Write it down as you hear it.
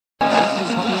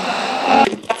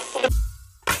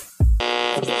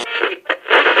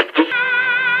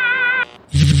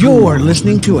You're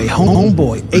listening to a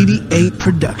Homeboy 88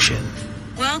 production.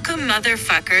 Welcome,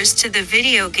 motherfuckers, to the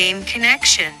Video Game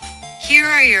Connection. Here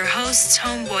are your hosts,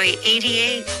 Homeboy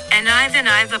 88 and Ivan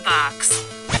Ivabox.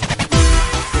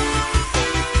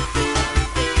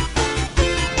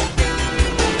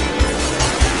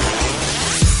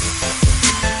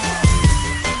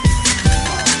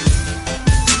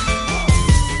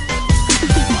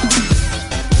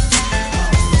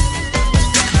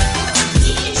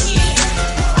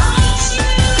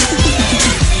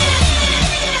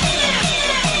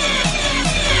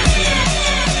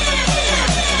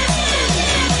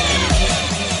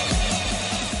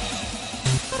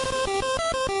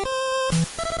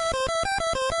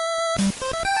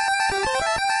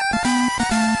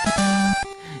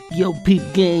 Yo, peep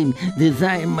game, this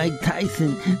Iron Mike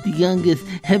Tyson, the youngest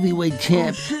heavyweight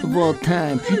champ of all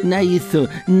time. And I used to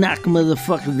knock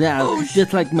motherfuckers out,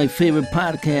 just like my favorite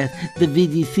podcast, the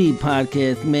VGC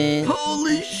podcast, man.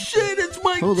 Holy shit, it's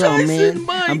Mike Hold Tyson, on, man.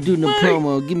 Mike, I'm doing the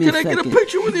promo. Give me a second. Can I get a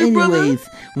picture with you, Anyways,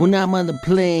 brother? when I'm on the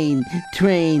plane,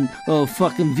 train, or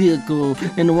fucking vehicle,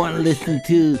 and I want to listen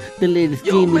to the latest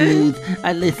gaming news,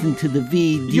 I listen to the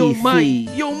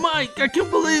VGC. Yo, Mike, I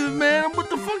can't believe it, man. I'm with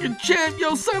the fucking champ.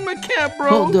 Yo, sign my cap, bro.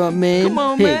 Hold on, man. Come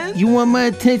on, hey, man. You want my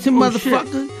attention,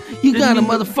 motherfucker? Shit. You got a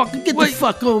motherfucker. Get the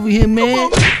fuck over here, man.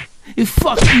 Come on, man. Hey,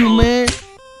 fuck you, man.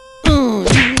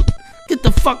 Get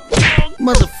the fuck,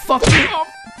 motherfucker.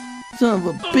 Son of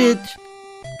a bitch.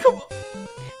 Come on.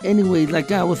 Anyway,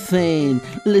 like I was saying,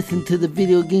 listen to the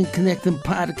Video Game Connection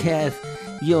podcast.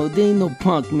 Yo, they ain't no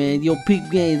punk, man. Yo, peep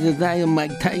games, as I am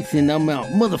Mike Tyson. I'm out.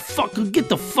 Motherfucker, get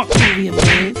the fuck over here,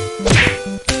 man.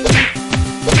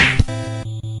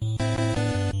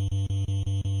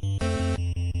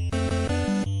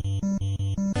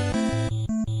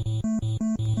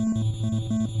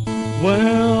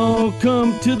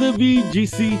 Welcome to the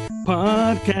VGC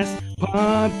podcast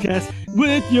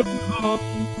with your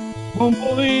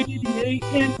Homeboy 88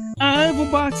 and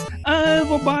Ivabox,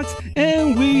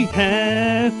 and we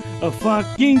have a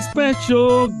fucking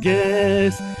special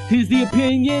guest. He's the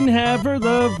opinion haver,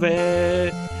 the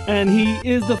vet, and he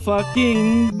is the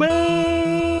fucking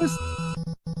best.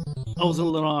 I was a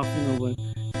little off, but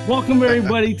welcome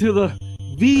everybody to the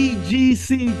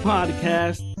VGC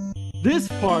podcast. This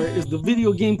part is the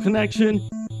Video Game Connection,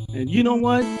 and you know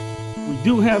what? We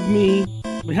do have me,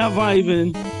 we have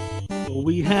Ivan, but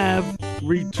we have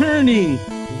returning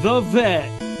the vet,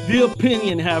 the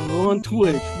opinion haver on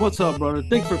Twitch. What's up, brother?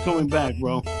 Thanks for coming back,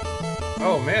 bro.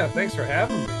 Oh man, thanks for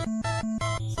having me.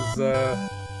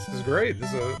 This is great.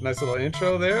 This is a nice little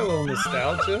intro there, a little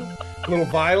nostalgia, a little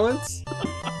violence.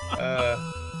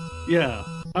 Yeah,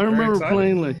 I remember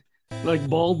playing like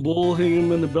bald bull, hitting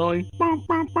him in the belly.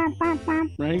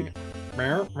 Right?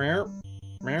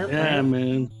 Yeah,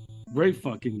 man. Great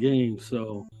fucking game.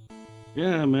 So,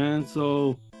 yeah, man.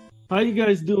 So, how you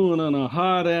guys doing on a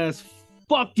hot ass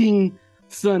fucking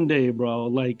Sunday, bro?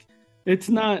 Like, it's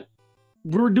not.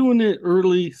 We're doing it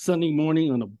early Sunday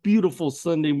morning on a beautiful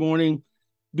Sunday morning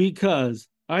because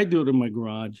I do it in my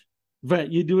garage.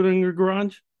 Vet, you do it in your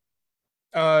garage?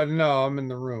 No, I'm in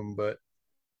the room, but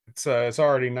it's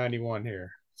already 91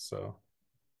 here. So.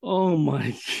 Oh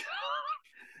my God.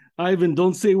 Ivan,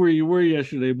 don't say where you were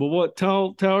yesterday, but what?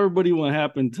 Tell everybody what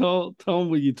happened. Tell them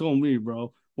what you told me,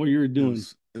 bro. What you were doing.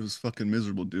 It was fucking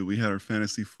miserable, dude. We had our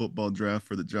fantasy football draft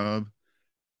for the job.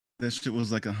 That shit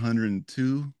was like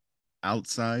 102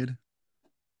 outside.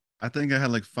 I think I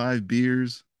had like 5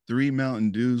 beers, 3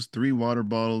 Mountain Dews, 3 water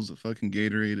bottles, a fucking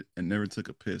Gatorade, and never took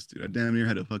a piss, dude. I damn near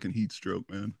had a fucking heat stroke,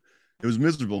 man. It was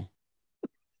miserable.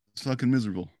 It's fucking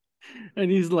miserable. And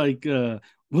he's like,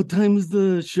 what time is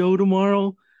the show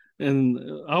tomorrow? And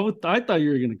I thought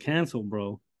you were gonna cancel,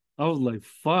 bro. I was like,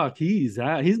 fuck, he's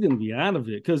gonna be out of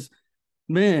it. Cause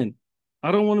man,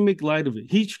 I don't want to make light of it.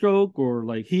 Heat stroke or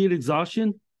like heat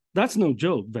exhaustion, that's no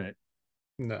joke, vet.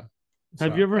 No.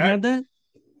 Have you ever had that?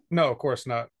 No, of course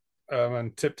not. I'm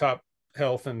in tip-top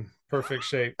health and perfect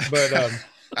shape. But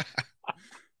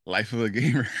life of a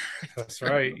gamer. That's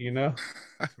right, you know.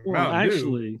 Well,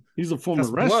 actually, he's a former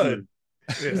wrestler.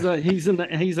 Yeah.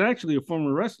 He's actually a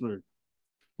former wrestler,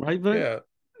 right? Vet?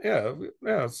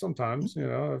 Yeah. Sometimes, you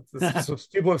know, so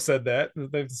people have said that.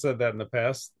 They've said that in the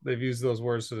past. They've used those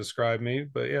words to describe me.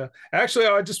 But yeah, actually,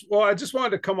 I just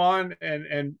wanted to come on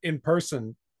and in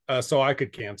person so I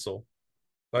could cancel.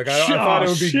 Like I thought it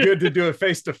would be good to do it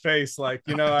face to face. Like,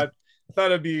 you know, I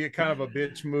thought it'd be kind of a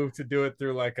bitch move to do it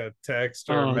through like a text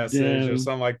or a message or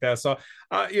something like that. So,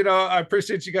 you know, I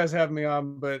appreciate you guys having me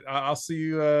on, but I'll see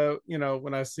you, you know,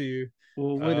 when I see you.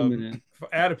 Well, wait a minute.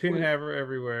 Add opinion haver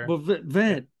everywhere. But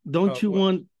vet, don't you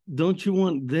want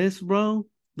this, bro?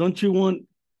 Don't you want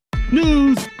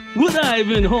news with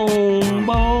Ivan,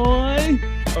 homeboy?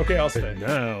 Okay, I'll stay. And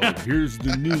now, here's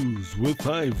the news with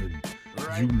Ivan.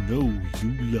 You know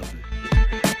you love it.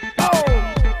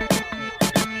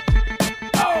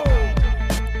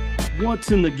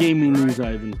 What's in the gaming news,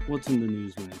 Ivan? What's in the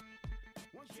news, man?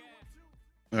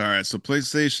 All right, so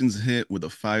PlayStation's hit with a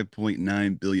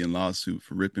 5.9 billion lawsuit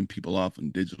for ripping people off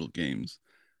on digital games.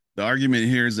 The argument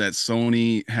here is that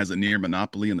Sony has a near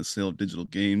monopoly on the sale of digital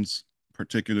games,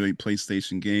 particularly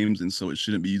PlayStation games, and so it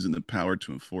shouldn't be using the power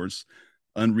to enforce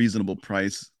unreasonable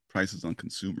prices on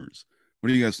consumers. What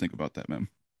do you guys think about that, man?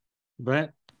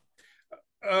 Brett?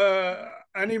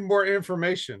 I need more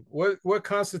information. What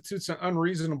constitutes an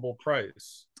unreasonable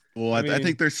price? Well, I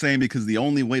think they're saying because the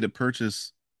only way to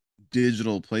purchase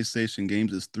digital PlayStation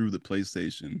games is through the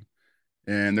PlayStation.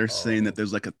 And they're saying that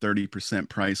there's like a 30%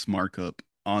 price markup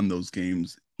on those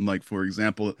games. Like, for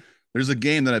example, there's a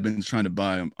game that I've been trying to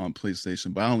buy on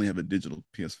PlayStation, but I only have a digital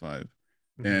PS5.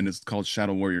 And it's called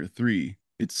Shadow Warrior 3.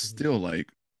 It's still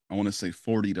like, I want to say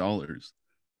 $40.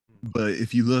 But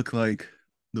if you look like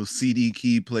those CD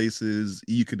key places,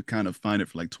 you could kind of find it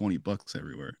for like $20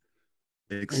 everywhere,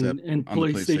 except and on the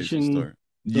PlayStation Store.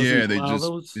 Yeah,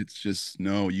 it's just,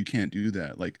 no, you can't do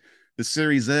that. Like the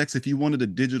Series X, if you wanted a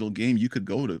digital game, you could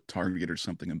go to Target or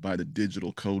something and buy the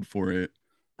digital code for it,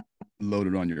 load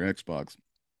it on your Xbox.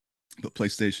 But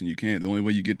PlayStation, you can't. The only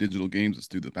way you get digital games is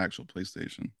through the actual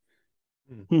PlayStation.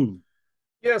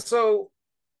 Yeah, so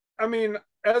I mean,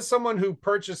 as someone who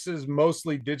purchases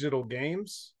mostly digital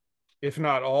games, if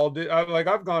not all,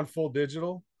 I've gone full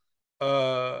digital,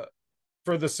 for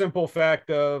the simple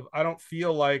fact of I don't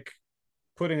feel like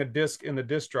putting a disc in the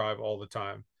disc drive all the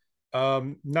time.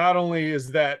 Not only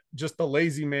is that just the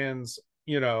lazy man's,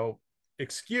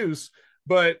 excuse,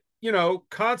 but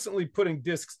constantly putting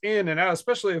discs in and out,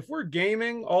 especially if we're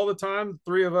gaming all the time.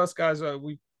 Three of us guys,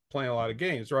 we play a lot of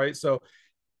games, right? So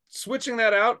switching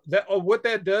that out, what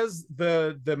that does,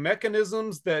 the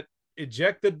mechanisms that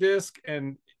eject the disc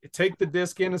and take the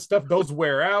disc in and stuff, those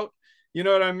wear out. You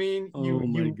know what I mean?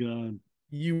 My God.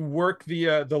 You work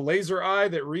the laser eye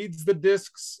that reads the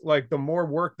discs. Like the more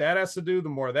work that has to do, the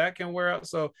more that can wear out.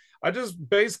 So I just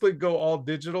basically go all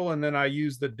digital, and then I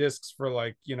use the discs for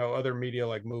like other media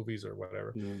like movies or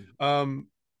whatever.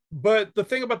 But the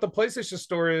thing about the PlayStation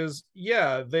Store is,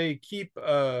 yeah, they keep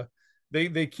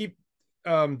they keep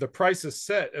the prices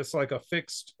set. It's like a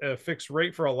fixed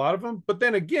rate for a lot of them. But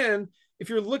then again, if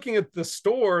you're looking at the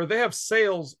store, they have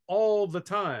sales all the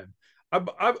time.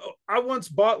 I once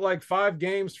bought like 5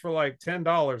 games for like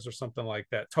 $10 or something like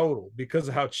that total because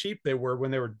of how cheap they were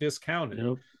when they were discounted.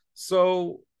 Yep.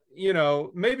 So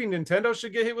maybe Nintendo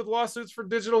should get hit with lawsuits for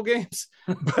digital games,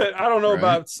 but I don't know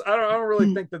about. I don't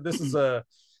really think that this is a.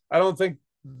 I don't think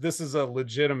this is a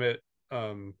legitimate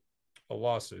a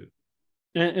lawsuit.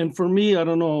 And for me, I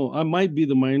don't know. I might be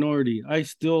the minority. I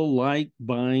still like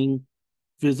buying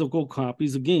physical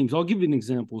copies of games. I'll give you an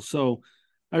example. So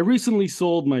I recently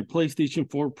sold my PlayStation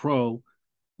 4 Pro.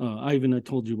 Ivan, I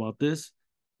told you about this.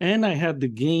 And I had the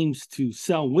games to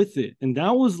sell with it. And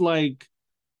that was like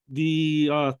the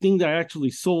thing that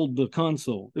actually sold the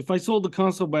console. If I sold the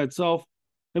console by itself,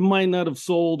 it might not have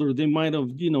sold, or they might have,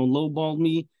 lowballed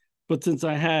me. But since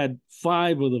I had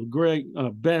 5 of the great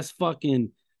best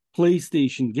fucking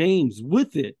PlayStation games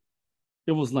with it,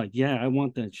 it was like, yeah, I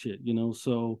want that shit,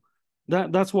 So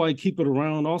that's why I keep it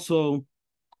around. Also,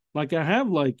 like I have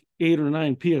like 8 or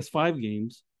 9 PS5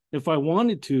 games. If I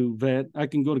wanted to, I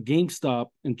can go to GameStop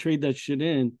and trade that shit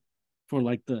in for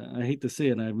like I hate to say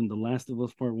it, Ivan, The Last of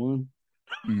Us Part 1.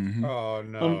 Mm-hmm. Oh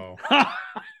no.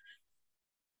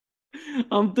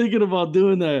 I'm thinking about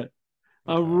doing that.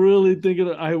 I'm really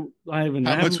thinking I haven't.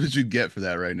 How much would you get for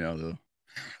that right now though?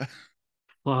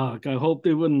 Fuck, I hope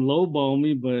they wouldn't lowball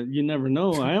me, but you never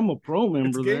know. I am a pro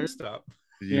member there. GameStop.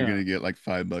 You're gonna get like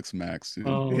 $5 max too.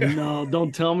 Oh no,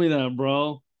 don't tell me that,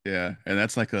 bro. Yeah, and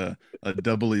that's like a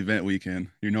double event weekend.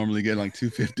 You normally get like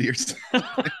 $250 or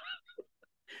something.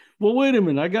 Well, wait a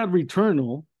minute. I got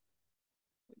Returnal.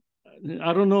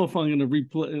 I don't know if I'm gonna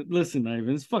replay. Listen,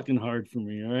 Ivan, it's fucking hard for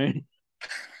me. All right,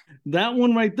 that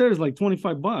one right there is like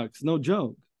 $25. No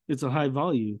joke. It's a high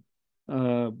value.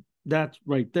 That's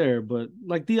right there. But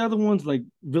like the other ones, like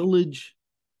Village,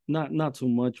 not so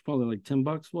much. Probably like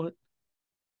 $10. What?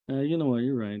 You know what?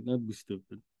 You're right. That'd be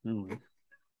stupid. Anyway.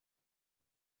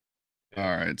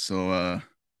 All right, so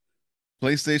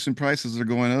PlayStation prices are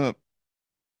going up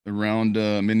around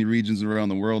many regions around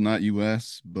the world, not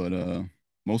US, but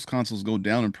most consoles go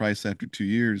down in price after 2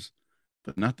 years,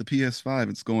 but not the PS5.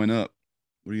 It's going up.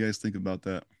 What do you guys think about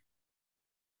that?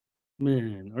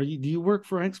 Man, do you work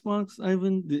for Xbox,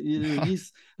 Ivan?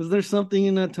 Is there something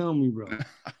you're not telling me, bro?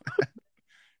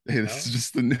 Hey, this is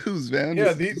just the news, man.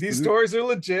 Yeah, This is just these the news. stories are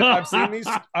legit.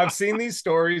 I've seen these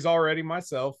stories already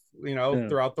myself, Yeah.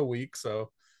 throughout the week.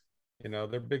 So,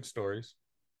 they're big stories.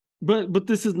 But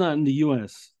this is not in the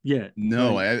US yet.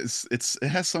 No, Right? it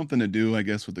has something to do, I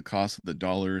guess, with the cost of the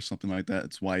dollar or something like that.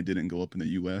 It's why it didn't go up in the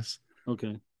US.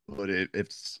 Okay. But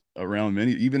it's around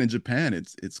many, even in Japan,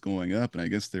 it's going up, and I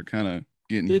guess they're kind of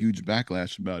getting It, huge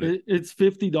backlash about it. it's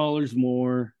 $50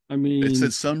 more. I It mean,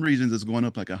 said some regions it's going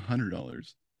up like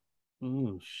 $100.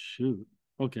 oh shoot.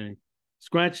 Okay.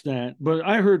 Scratch that. But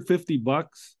I heard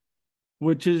 $50,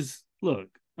 which is, look,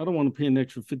 I don't want to pay an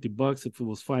extra $50 if it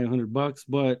was $500,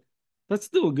 but that's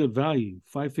still a good value.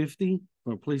 $550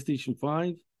 for a PlayStation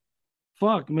 5.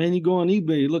 Fuck, man, you go on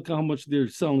eBay, look how much they're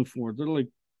selling for. They're like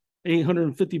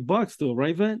 $850 still,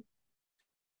 right, Vet?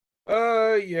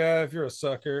 Yeah, if you're a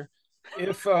sucker.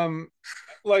 If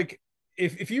like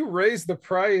if you raise the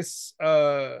price,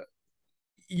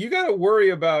 you got to worry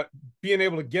about being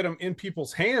able to get them in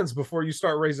people's hands before you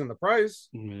start raising the price,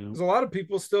 Yeah. because a lot of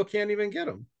people still can't even get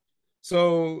them.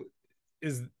 So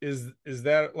is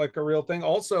that like a real thing?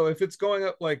 Also, if it's going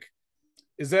up, like,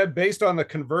 is that based on the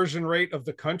conversion rate of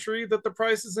the country that the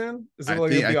price is in? Is it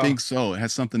like I think so. It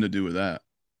has something to do with that.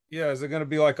 yeah, is it going to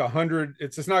be like 100?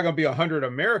 It's not going to be 100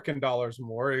 American dollars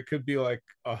more. It could be like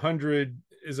 100.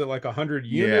 Is it like 100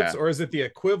 units, Yeah. or is it the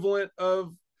equivalent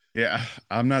of? Yeah,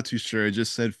 I'm not too sure. It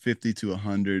just said 50 to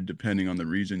 100 depending on the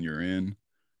region you're in.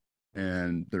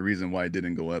 And the reason why it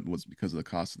didn't go up was because of the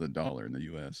cost of the dollar in the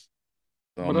US.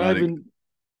 So But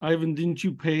Ivan, didn't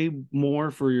you pay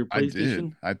more for your I did.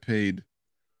 PlayStation? I paid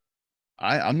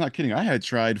I'm not kidding. I had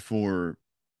tried for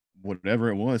whatever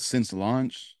it was since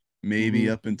launch, maybe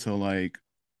Mm-hmm. up until like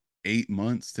 8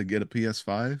 months to get a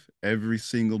PS5 every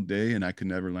single day, and I could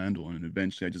never land one. And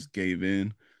eventually I just gave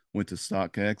in, went to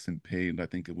StockX and paid, I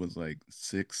think it was like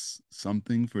six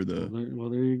something for There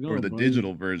you go, the bro.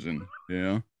 digital version.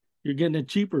 Yeah. You're getting it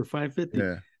cheaper, 550.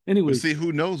 Yeah. But Anyways, see,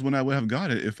 who knows when I would have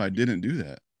got it if I didn't do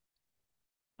that.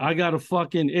 I got a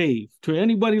fucking A. To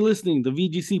anybody listening, the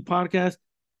VGC podcast,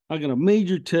 I got a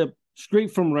major tip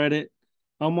straight from Reddit.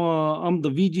 I'm the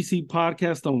VGC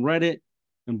podcast on Reddit,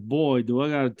 and boy, do I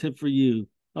got a tip for you.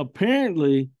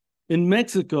 Apparently, in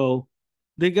Mexico,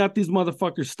 they got these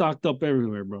motherfuckers stocked up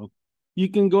everywhere, bro. You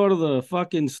can go to the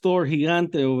fucking store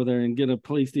Gigante over there and get a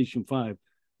PlayStation 5.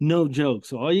 No joke.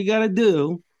 So all you gotta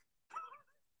do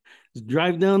is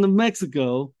drive down to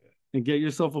Mexico and get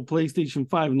yourself a PlayStation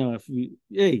 5. Now,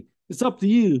 hey, it's up to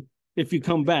you if you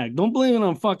come back. Don't blame it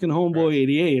on fucking Homeboy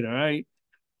 88, all right?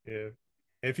 Yeah.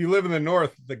 If you live in the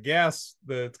north, the gas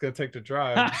that it's going to take to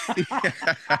drive,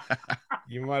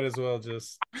 you might as well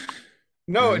just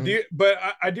no. But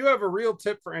I do have a real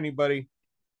tip for anybody.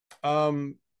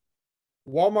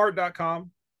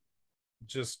 Walmart.com.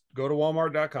 Just go to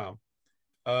Walmart.com.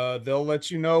 They'll let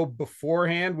you know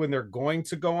beforehand when they're going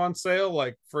to go on sale.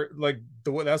 Like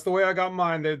that's the way I got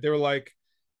mine. They were like,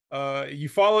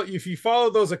 if you follow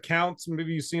those accounts,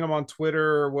 maybe you've seen them on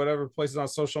Twitter or whatever places on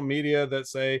social media that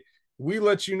say we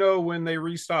let you know when they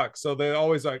restock. So they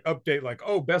always like update like,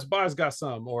 oh, Best Buy's got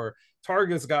some or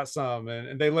Target's got some,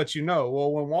 and they let you know.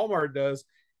 Well, when Walmart does,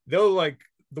 they'll like,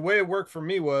 the way it worked for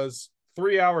me was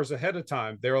 3 hours ahead of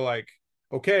time. They were like,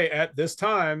 okay, at this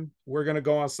time we're going to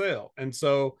go on sale. And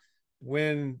so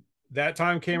when that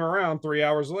time came around 3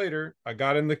 hours later, I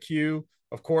got in the queue.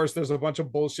 Of course, there's a bunch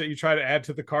of bullshit. You try to add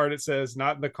to the cart, it says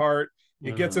not in the cart.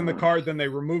 It gets in the cart, then they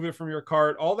remove it from your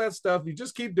cart, all that stuff. You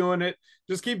just keep doing it.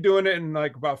 And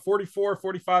like about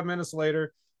 45 minutes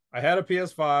later, I had a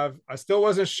PS5. I still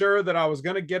wasn't sure that I was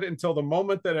going to get it until the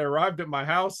moment that it arrived at my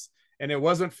house and it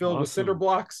wasn't filled with cinder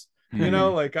blocks.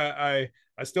 Like I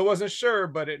still wasn't sure,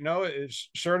 but it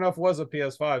sure enough was a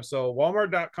PS5. So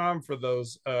Walmart.com for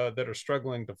those that are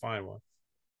struggling to find one.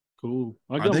 Cool.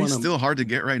 Are they still hard to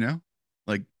get right now?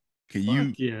 Like,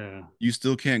 you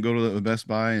still can't go to the Best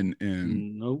Buy and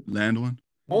nope. land one?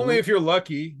 Only if you're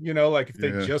lucky, like if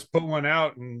they just put one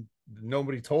out and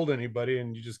nobody told anybody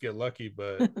and you just get lucky.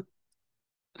 But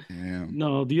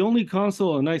no, the only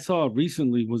console and I saw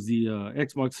recently was the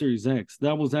Xbox Series X.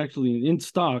 That was actually in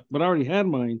stock, but I already had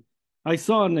mine. I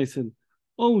saw it and I said,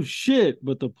 oh shit,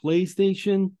 but the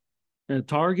PlayStation at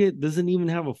Target doesn't even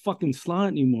have a fucking slot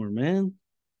anymore, man.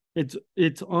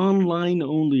 It's online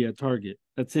only at Target.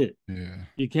 That's it. Yeah.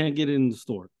 You can't get it in the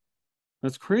store.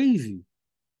 That's crazy.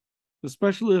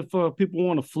 Especially if people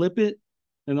want to flip it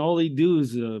and all they do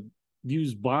is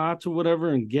use bots or whatever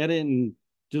and get it and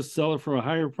just sell it for a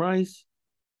higher price.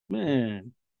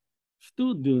 Man,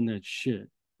 still doing that shit.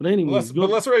 But anyways,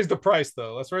 let's raise the price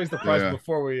though. Let's raise the price Yeah.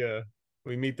 before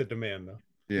we meet the demand though.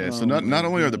 Yeah. So Oh not my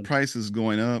only are the God. prices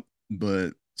going up,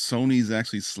 but Sony's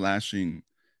actually slashing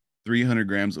 300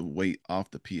 grams of weight off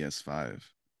the PS5.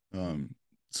 Um,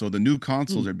 so the new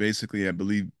consoles are basically, I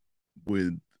believe,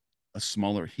 with a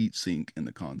smaller heat sink in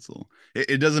the console.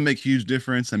 It doesn't make huge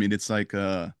difference. I mean, it's like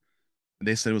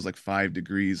they said it was like 5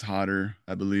 degrees hotter,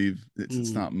 I believe.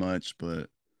 It's not much, but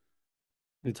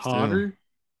It's still. hotter. Oh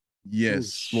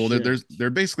Yes. Well, shit.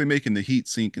 they're basically making the heat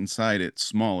sink inside it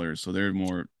smaller, so they're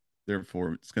more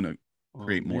therefore it's gonna Oh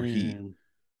create more heat. man.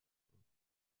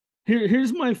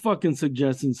 Here's my fucking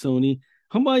suggestion, Sony.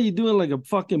 How about you doing like a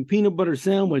fucking peanut butter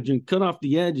sandwich and cut off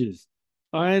the edges?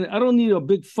 All right. I don't need a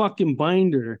big fucking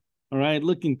binder, all right,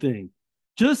 looking thing.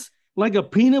 Just like a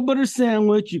peanut butter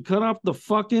sandwich, you cut off the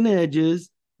fucking edges,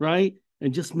 right?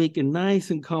 And just make it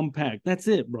nice and compact. That's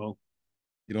it, bro.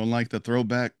 You don't like the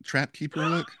throwback trap keeper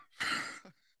look?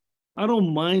 I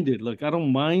don't mind it. Look, I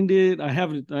don't mind it. I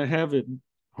have it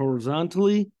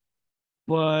horizontally,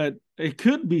 but it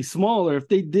could be smaller if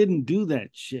they didn't do that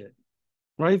shit.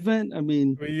 Right, Vent? I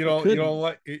mean, I mean, it could. you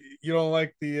don't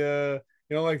like the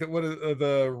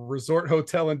resort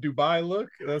hotel in Dubai look?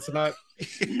 That's not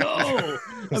No, I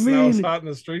that's not what's mean, hot in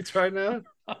the streets right now.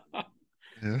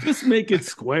 Yeah. just make it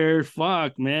square.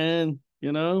 Fuck, man.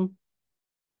 God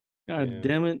Yeah.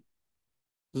 damn it.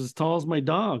 It's as tall as my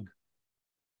dog.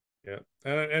 Yeah,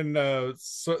 and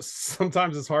so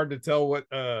sometimes it's hard to tell what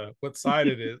side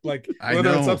it is, like I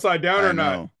whether it's know. upside down I or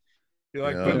not. know. You're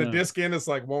like Yeah. putting the Yeah. disc in, it's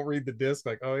like won't read the disc.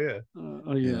 Like, oh yeah,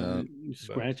 Oh yeah, Yeah. you're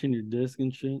scratching your disc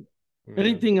and shit. yeah.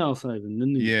 Anything else, Ivan? The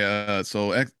news. Yeah.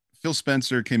 So Phil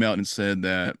Spencer came out and said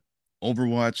that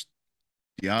Overwatch,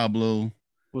 Diablo,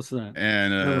 What's that?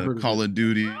 and Never heard of Call it. of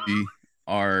Duty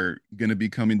are gonna be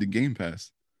coming to Game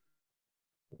Pass.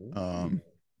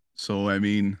 So I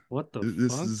mean, What the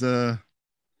this fuck? is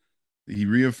he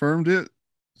reaffirmed it.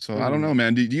 So I don't know,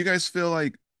 man. Do you guys feel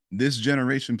like this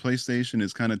generation PlayStation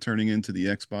is kind of turning into the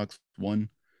Xbox One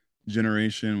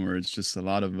generation, where it's just a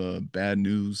lot of bad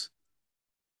news?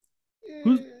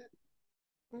 Who's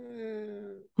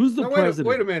who's the No, wait a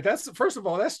president? minute. That's first of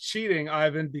all, that's cheating,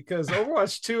 Ivan, because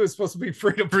Overwatch 2 is supposed to be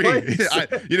free to Free.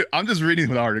 play. I'm just reading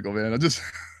the article, man.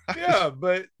 Yeah,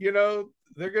 but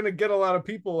they're gonna get a lot of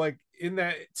people like in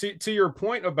that to your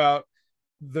point about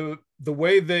the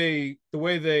way they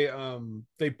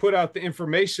put out the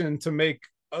information to make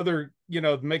other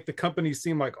make the company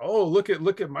seem like, oh, look at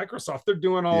Microsoft, they're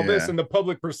doing all this, Yeah. and the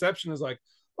public perception is like,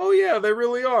 oh yeah, they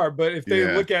really are. But if they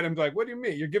Yeah. look at him like, what do you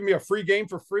mean, you're giving me a free game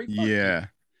for free? Fuck Yeah.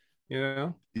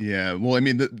 you. Yeah. Well, I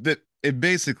mean, it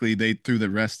basically they threw the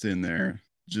rest in there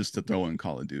just to throw in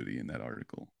Call of Duty in that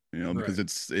article, because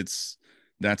Right. it's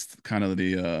that's kind of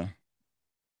the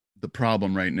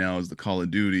problem right now is the Call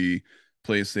of Duty,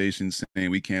 PlayStation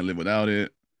saying we can't live without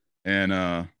it. And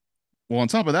well, on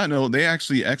top of that note, they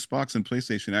actually Xbox and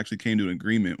PlayStation actually came to an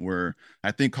agreement where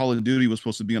I think Call of Duty was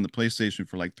supposed to be on the PlayStation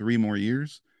for like 3 more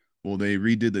years. Well, they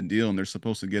redid the deal and they're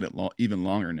supposed to get it even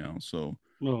longer now. So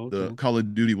Oh, the okay. Call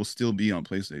of Duty will still be on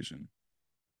PlayStation.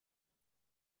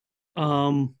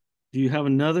 Do you have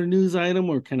another news item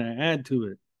or can I add to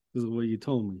it? This is what you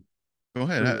told me. Go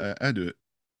ahead, Sure. I do it.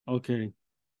 Okay.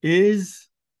 Is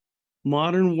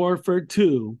Modern Warfare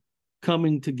 2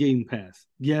 coming to Game Pass?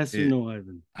 Yes or It no,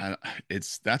 Ivan?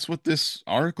 that's what this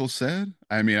article said.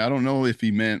 I mean, I don't know if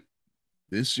he meant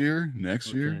this year,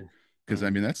 next year, Okay. because I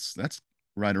mean that's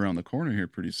right around the corner here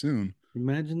pretty soon.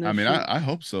 Imagine I that mean, shit. I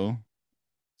hope so.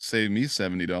 Save me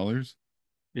 $70.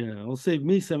 Yeah, it'll save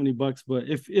me $70, but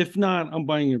if not, I'm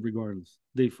buying it regardless.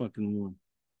 They fucking won.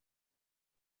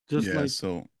 Just Yeah, like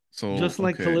so just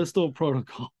like okay. Callisto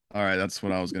Protocol. All right, that's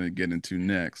what I was gonna get into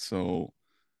next. So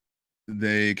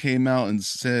they came out and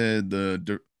said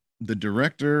the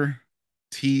director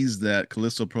teased that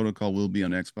Callisto Protocol will be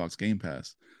on Xbox Game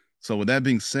Pass. So with that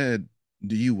being said,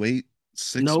 do you wait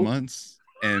six Nope. months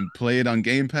and play it on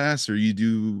Game Pass, or you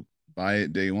do buy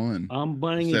it day one I'm for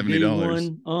buying it day $70?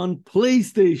 one on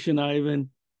PlayStation, Ivan.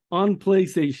 On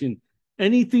PlayStation.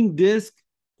 Anything disc,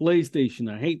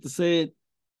 PlayStation. I hate to say it.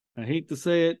 I hate to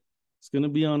say it. It's gonna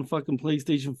be on fucking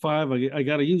PlayStation 5. I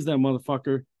gotta use that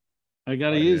motherfucker. I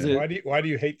gotta use Yeah. it. Why do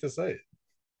you hate to say it?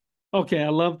 Okay, I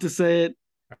love to say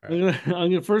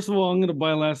it. First of all, I'm gonna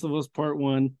buy Last of Us Part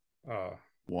 1. Oh,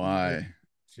 Why?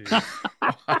 jeez.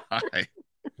 Why?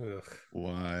 Ugh.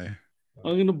 Why?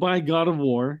 I'm gonna buy God of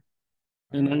War,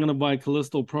 and I'm Alright. gonna buy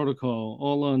Callisto Protocol,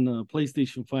 all on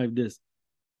PlayStation 5 disc.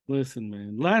 Listen,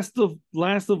 man, Last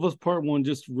of Us Part 1,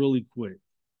 just really quick.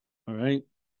 All right,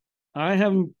 I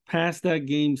haven't passed that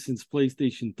game since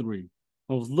PlayStation 3.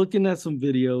 I was looking at some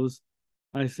videos.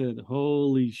 I said,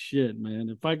 holy shit, man.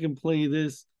 If I can play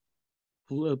this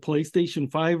PlayStation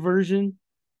 5 version,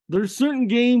 there's certain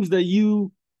games that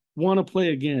you want to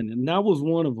play again. And that was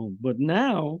one of them. But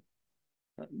now,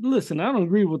 listen, I don't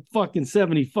agree with fucking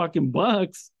 70 fucking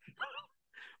bucks.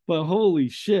 But holy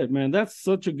shit, man. That's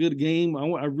such a good game.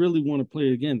 I really want to play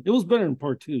it again. It was better than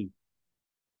part two.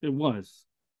 It was,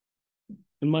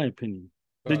 in my opinion.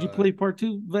 Did you play part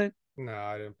two, Vet? No,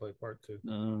 I didn't play part two.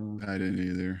 I didn't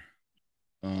either.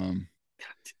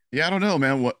 Yeah, I don't know,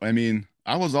 man. What I mean,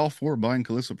 I was all for buying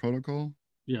Callisto Protocol.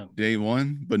 Yeah. Day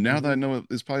one, but now that I know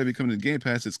it's probably becoming a Game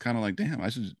Pass, it's kind of like, damn, I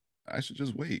should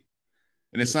just wait.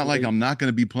 And it's not like I'm not going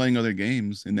to be playing other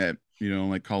games in that,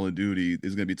 like Call of Duty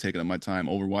is going to be taking up my time.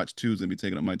 Overwatch 2 is going to be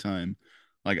taking up my time.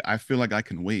 Like, I feel like I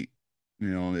can wait.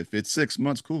 If it's 6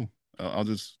 months, cool. I'll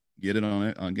just get it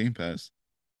on Game Pass.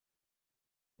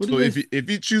 So if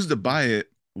you choose to buy it,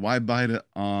 why buy it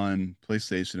on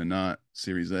PlayStation and not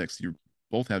Series X? You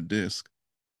both have disc.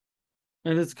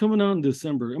 And it's coming out in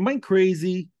December. Am I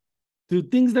crazy?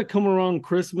 Dude, things that come around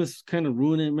Christmas kind of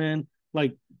ruin it, man.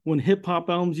 Like when hip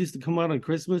hop albums used to come out on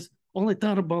Christmas, all I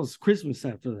thought about was Christmas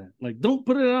after that. Like, don't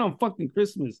put it out on fucking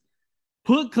Christmas.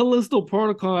 Put Callisto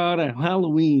Protocol out at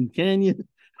Halloween, can you?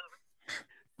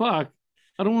 Fuck.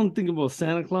 I don't want to think about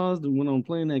Santa Claus when I'm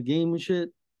playing that game and shit.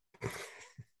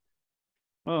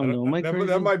 Oh no, am I crazy?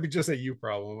 That might be just a you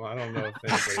problem. I don't know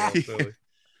if anybody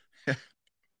else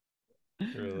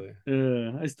really.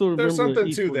 I still remember. There's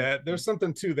something to that. There's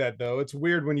something to that though. It's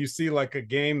weird when you see like a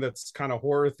game that's kind of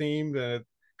horror themed and it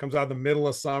comes out in the middle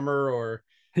of summer, or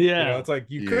it's like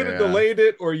you could have delayed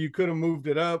it or you could have moved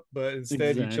it up, but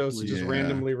instead you chose to just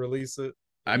randomly release it.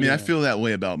 I mean, I feel that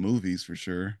way about movies for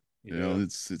sure.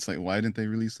 It's like, why didn't they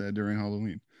release that during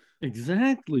Halloween?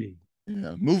 Exactly.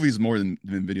 Yeah, movies more than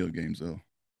video games though.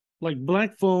 Like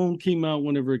Black Phone came out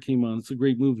whenever it came out. It's a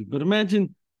great movie. But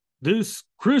imagine this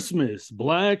Christmas,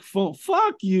 Black Phone.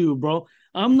 Fuck you, bro.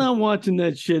 I'm not watching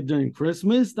that shit during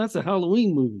Christmas. That's a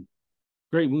Halloween movie.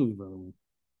 Great movie, by the way.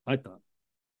 I thought.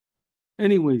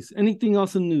 Anyways, anything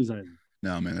else in the news item?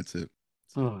 No, man, that's it.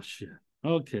 Oh, shit.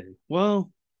 Okay.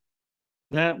 Well,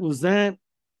 that was that.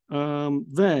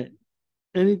 That.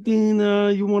 Anything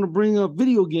you want to bring up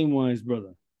video game-wise,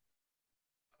 brother?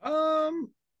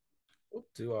 What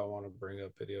do I want to bring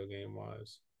up video game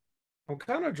wise? I'm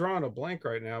kind of drawing a blank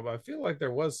right now, but I feel like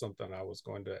there was something I was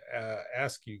going to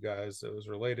ask you guys that was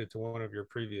related to one of your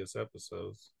previous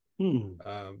episodes.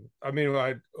 I mean,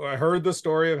 I heard the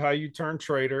story of how you turned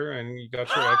trader and you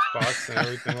got your Xbox and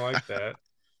everything like that.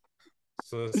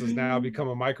 So this has now become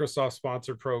a Microsoft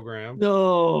sponsored program.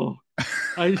 No,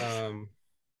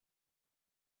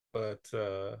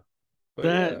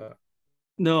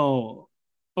 no.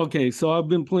 Okay, so I've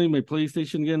been playing my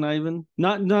PlayStation again, Ivan.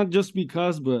 Not just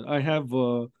because, but I have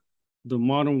the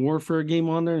Modern Warfare game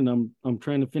on there, and I'm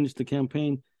trying to finish the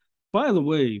campaign. By the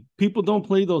way, people don't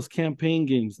play those campaign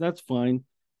games. That's fine,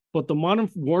 but the Modern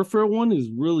Warfare one is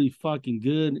really fucking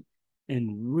good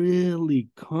and really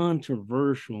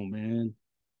controversial, man.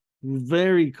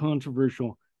 Very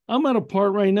controversial. I'm at a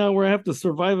part right now where I have to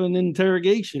survive an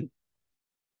interrogation.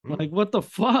 Like, what the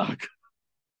fuck?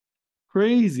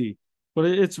 Crazy. But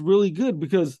it's really good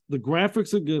because the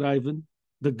graphics are good, Ivan.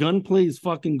 The gunplay is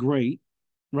fucking great,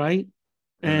 right?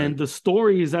 And the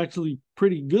story is actually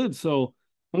pretty good. So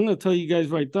I'm going to tell you guys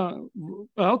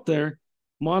out there,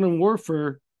 Modern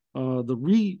Warfare, the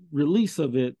re-release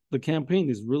of it, the campaign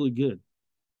is really good.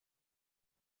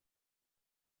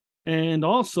 And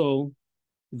also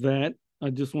that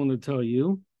I just want to tell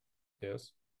you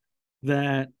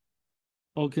that,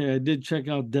 okay, I did check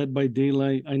out Dead by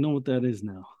Daylight. I know what that is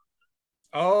now.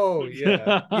 Oh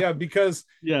yeah, because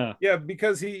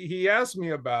he asked me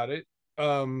about it.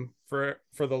 For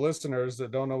the listeners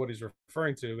that don't know what he's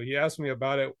referring to, but he asked me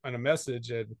about it on a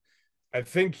message, and I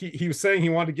think he was saying he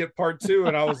wanted to get part 2,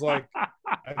 and I was like,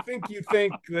 I think you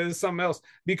think there's something else,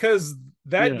 because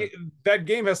that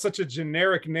game has such a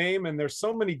generic name, and there's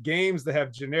so many games that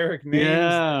have generic names.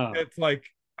 Yeah, it's like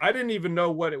I didn't even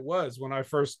know what it was when I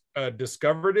first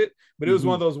discovered it, but it was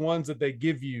one of those ones that they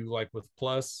give you like with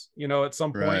Plus, at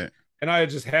some point, and I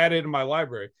just had it in my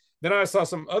library. Then I saw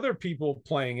some other people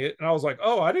playing it, and I was like,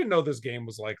 oh, I didn't know this game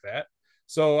was like that.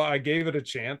 So I gave it a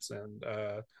chance, and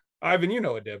Ivan, you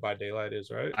know what Dead by Daylight is,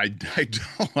 right? I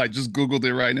don't. I just Googled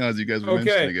it right now as you guys were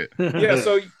mentioning it. Yeah,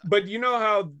 so, but you know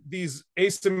how these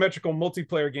asymmetrical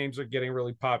multiplayer games are getting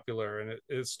really popular, and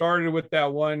it started with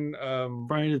that one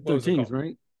Friday the 13th,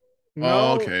 right? No.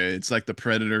 Oh, okay. It's like the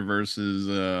Predator versus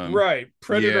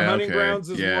Predator Hunting Grounds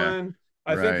is one.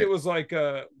 I think it was like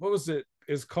what was it?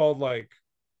 It's called like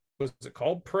was it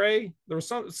called Prey? There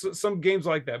was some games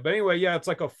like that. But anyway, yeah, it's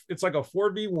like a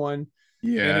 4v1.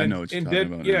 Yeah, I know what you're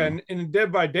talking about. Yeah, and in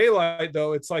Dead by Daylight,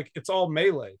 though, it's like it's all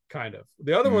melee kind of.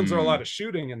 The other ones are a lot of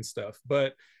shooting and stuff,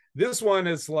 but this one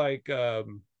is like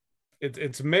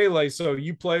it's melee. So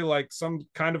you play like some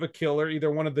kind of a killer,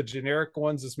 either one of the generic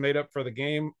ones that's made up for the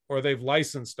game, or they've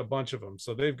licensed a bunch of them.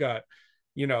 So they've got,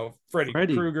 Freddy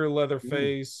Krueger,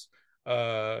 Leatherface,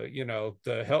 the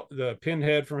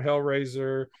Pinhead from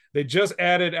Hellraiser. They just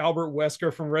added Albert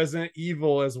Wesker from Resident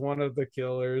Evil as one of the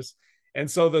killers. And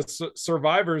so the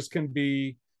survivors can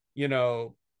be,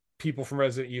 people from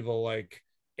Resident Evil like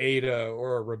Ada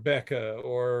or Rebecca,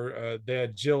 or they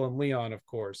had Jill and Leon, of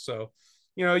course. So,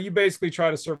 you basically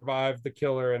try to survive the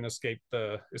killer and escape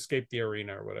the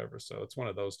arena or whatever. So it's one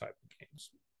of those type of games.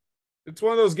 It's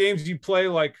one of those games you play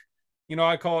like,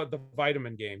 I call it the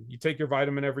vitamin game. You take your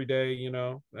vitamin every day,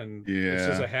 and it's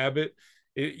just a habit.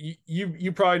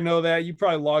 You probably know that. You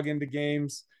probably log into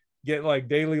games, get like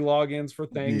daily logins for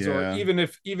things, or even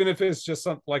if it's just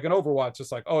something like an Overwatch,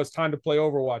 it's like, oh, it's time to play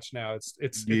Overwatch now. It's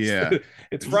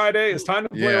it's Friday, it's time to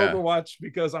play Overwatch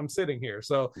because I'm sitting here.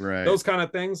 So those kind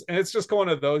of things, and it's just one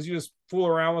of those. You just fool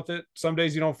around with it. Some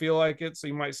days you don't feel like it, so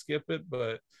you might skip it,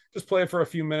 but just play it for a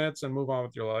few minutes and move on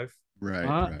with your life.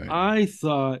 I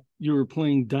thought you were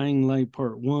playing Dying Light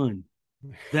Part 1.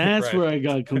 That's where I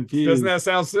got confused. Doesn't that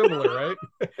sound similar, right?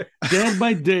 Dead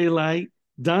by Daylight,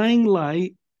 Dying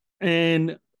Light.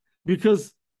 And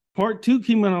because Part 2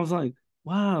 came out, I was like,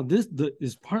 wow,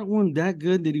 is Part 1 that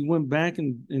good that he went back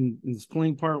and is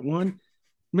playing Part 1?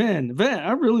 Man,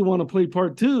 I really want to play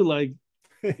Part 2. Like,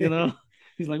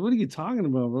 he's like, what are you talking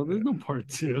about, bro? There's no Part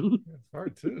 2.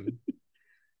 Part 2.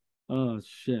 Oh,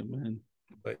 shit, man.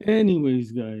 But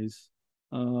anyways, guys,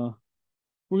 we're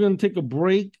going to take a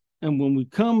break. And when we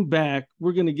come back,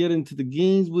 we're going to get into the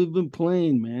games we've been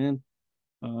playing, man.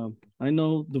 I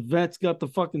know the vet's got the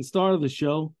fucking star of the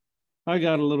show. I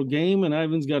got a little game, and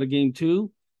Ivan's got a game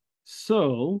too.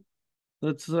 So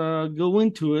let's go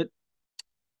into it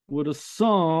with a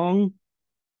song.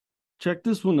 Check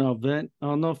this one out, Vet. I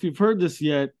don't know if you've heard this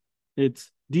yet. It's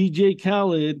DJ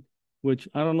Khaled, which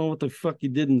I don't know what the fuck he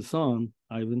did in the song,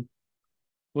 Ivan.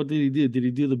 What did he do? Did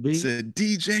he do the beat? He said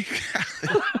DJ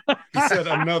Khaled. He said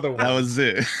another one. That was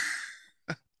it.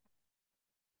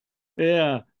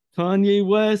 Yeah. Kanye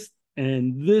West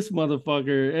and this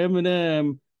motherfucker,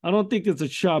 Eminem. I don't think it's a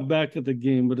shot back at the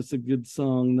game, but it's a good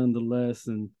song nonetheless.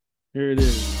 And here it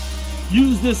is.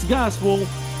 Use This Gospel.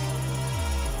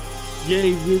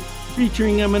 Yay,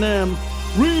 featuring Eminem.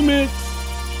 Remix.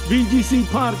 VGC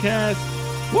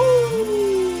Podcast. Woo!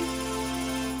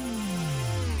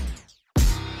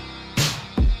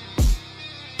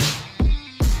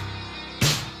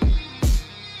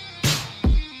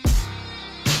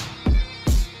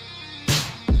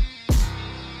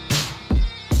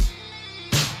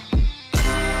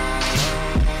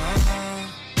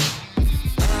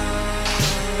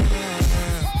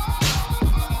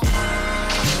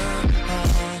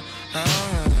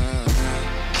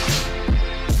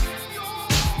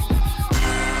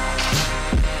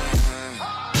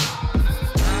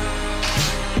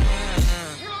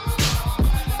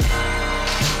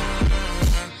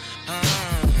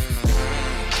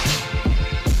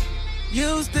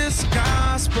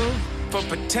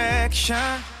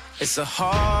 It's a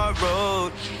hard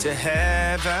road to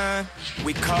heaven.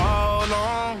 We call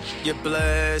on your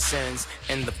blessings.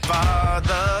 In the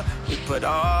Father, we put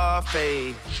our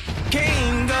faith.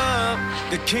 King of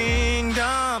the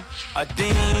kingdom, our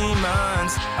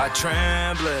demons are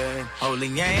trembling. Holy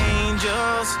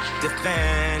angels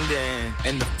defending.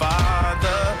 In the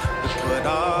Father, we put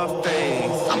our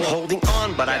faith. I'm holding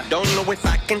on, but I don't know if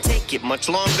I can take it much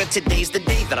longer. Today's the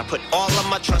day that I put all of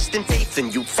my trust and faith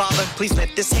in you, Father. Please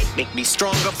let this hate make me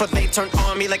stronger, for they turn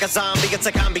on me like a zombie. It's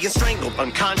like I'm being strangled,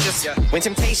 unconscious. When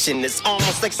temptation is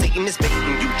almost like Satan is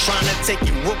baiting you, trying to take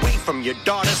you away from your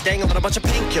daughters, dangling a bunch of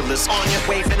painkillers on you,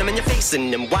 waving them in your face,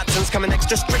 and them Watsons coming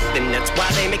extra strict, and that's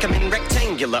why they make them in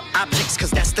rectangular objects,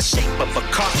 cause that's the shape of a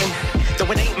coffin.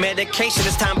 Though it ain't medication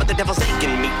this time, but the devil's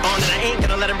aching me on, and I ain't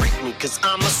gonna let him break me, cause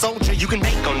I'm a soldier you can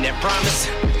bank on that promise,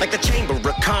 like the Chamber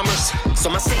of Commerce. So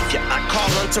my savior I call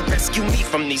on to rescue me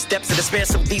from these depths of despair,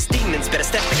 so these demons better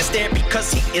step back and stare,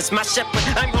 because he is my shepherd.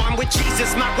 I'm armed with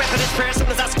Jesus, my weapon is prayer. Soon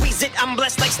as I squeeze it, I'm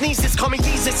blessed like sneezes. Call me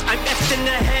Jesus, I'm effed in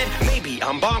the head. Maybe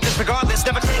I'm bonkers regardless,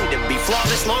 never claimed to be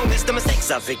flawless. Long list of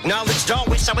mistakes I've acknowledged. All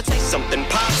wish I would say something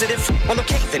positive. Well,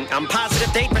 okay, then I'm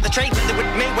positive they'd rather trade with it with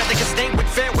Mayweather, cause they would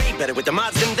fare way better with the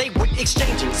mods than they would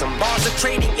exchanging some bars of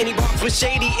trading. Any bars with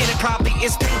shady, and it probably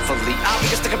is painfully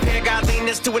obvious to compare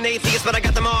godliness to an atheist, but I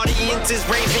got them audiences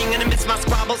raving, and amidst my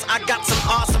squabbles, I got some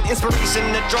awesome inspiration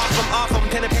to draw from off on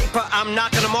pen and paper. I'm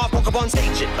knocking them off, woke up on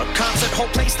stage at a concert, whole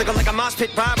place looking like a mosh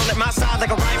pit, Bible at my side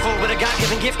like a rifle with a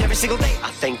God-given gift every single day.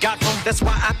 I thank God for. That's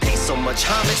why I pay so much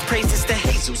homage, praises to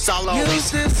Jesus. I'll always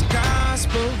use this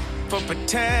gospel for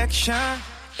protection.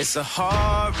 It's a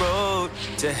hard road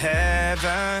to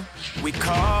heaven. We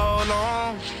call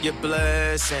on your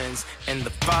blessings. In the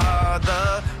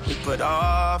Father, we put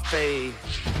our faith.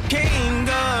 King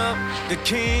of the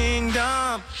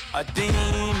kingdom, our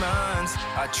demons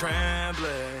are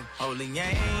trembling. Holy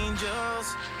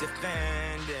angels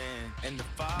defending. In the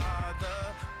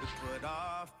Father, we put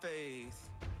our faith.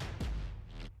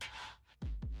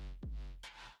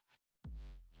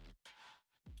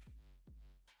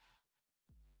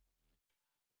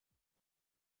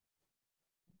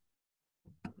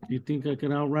 You think I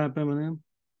can out rap Eminem?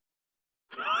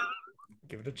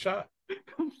 Give it a shot.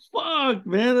 Fuck,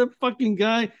 man, that fucking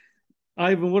guy.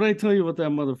 Ivan, what'd I tell you about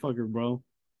that motherfucker, bro?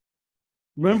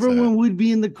 Remember when we'd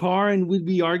be in the car and we'd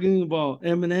be arguing about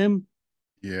Eminem?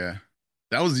 Yeah.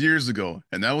 That was years ago.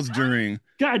 And that was during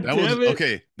God damn it.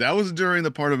 Okay. That was during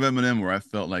the part of Eminem where I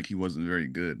felt like he wasn't very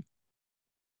good.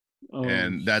 Oh,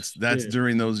 and that's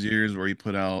during those years where he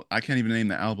put out, I can't even name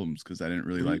the albums because I didn't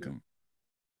really like them.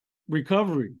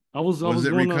 Recovery. I was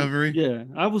Recovery? Yeah,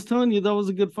 I was telling you that was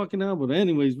a good fucking album.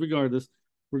 Anyways, regardless,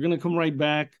 we're gonna come right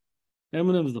back.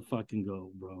 Eminem's the fucking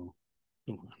go, bro.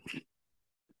 Come on.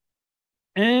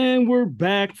 And we're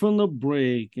back from the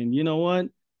break. And you know what?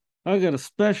 I got a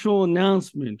special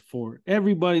announcement for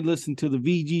everybody listening to the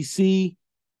VGC,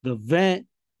 the Vet,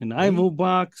 and Ivo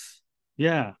Box.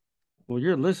 Yeah. Well,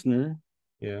 you're a listener.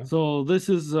 Yeah. So this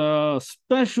is a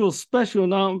special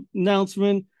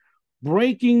announcement.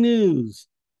 Breaking news.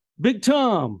 Big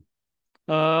Tom,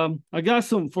 I got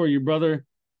something for you, brother.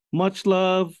 Much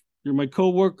love. You're my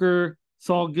coworker. It's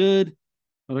all good.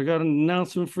 But I got an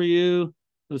announcement for you.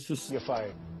 Let's just... You're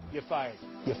fired. You're fired.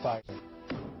 You're fired.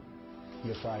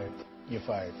 You're fired. You're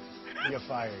fired. You're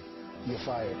fired. You're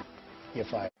fired. You're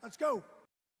fired. Let's go.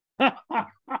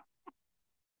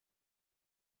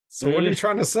 So what are you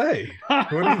trying to say?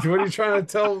 What are you trying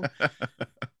to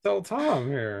tell Tom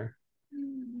here?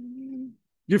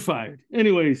 You're fired.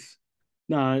 Anyways,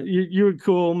 nah, you're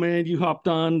cool, man. You hopped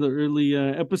on the early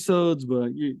episodes,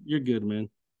 but you're good, man.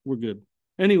 We're good.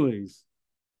 Anyways,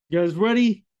 you guys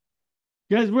ready?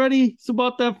 You guys ready? It's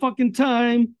about that fucking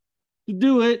time to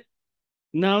do it.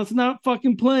 Now it's not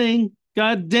fucking playing.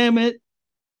 God damn it.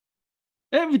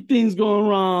 Everything's going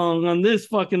wrong on this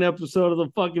fucking episode of the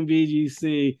fucking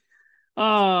VGC.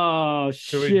 Oh,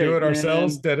 Should we do it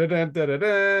ourselves? Da-da-da,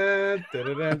 da-da-da,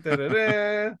 da-da-da,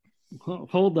 da-da-da.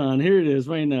 Hold on, here it is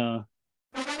right now.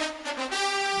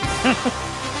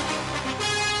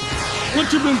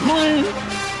 What you been playing?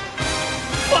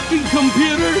 Fucking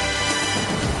computer.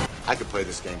 I could play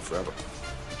this game forever.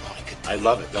 I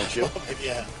love it, don't you?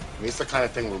 Yeah. I mean, it's the kind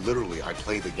of thing where literally I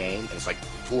play the game and it's like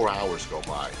 4 hours go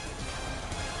by.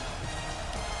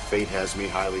 Fate has me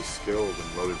highly skilled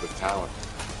and loaded with talent.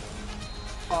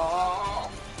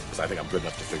 Because I think I'm good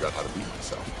enough to figure out how to beat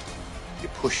myself. You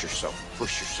push yourself,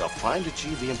 trying to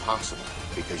achieve the impossible,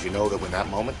 because you know that when that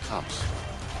moment comes,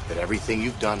 that everything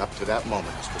you've done up to that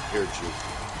moment has prepared you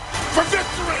for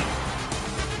victory!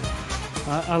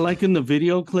 I like in the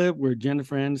video clip where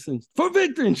Jennifer Aniston's for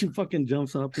victory and she fucking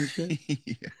jumps up and shit.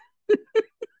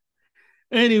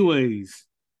 Anyways,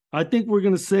 I think we're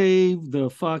going to save the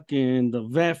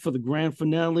vet for the grand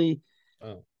finale.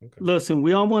 Oh, okay. Listen,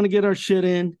 we all want to get our shit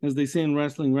in, as they say in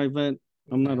wrestling, right, Vet?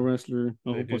 I'm not a wrestler. I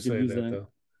hope I can use that.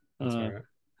 Right.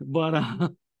 But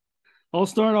I'll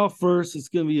start off first. It's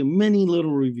going to be a mini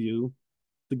little review.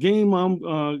 The game I'm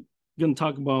going to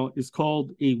talk about is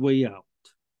called A Way Out.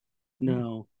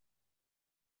 Now,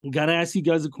 got to ask you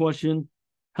guys a question.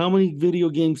 How many video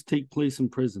games take place in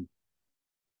prison?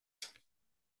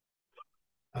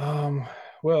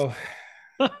 Well,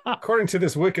 according to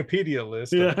this Wikipedia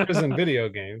list of prison video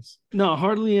games. No,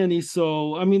 hardly any.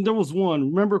 So, I mean, there was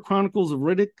one. Remember Chronicles of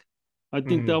Riddick? I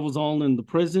think that was all in the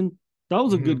prison. That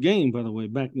was a good game, by the way,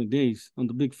 back in the days on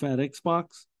the big fat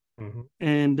Xbox.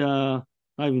 And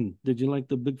Ivan, did you like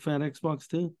the big fat Xbox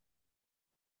too?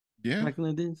 Yeah. Back in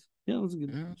the days? Yeah, it was a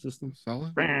good system.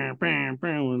 Solid.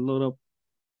 When load up.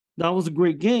 That was a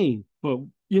great game. But,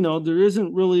 you know, there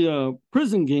isn't really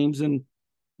prison games, and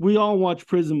we all watch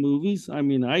prison movies. I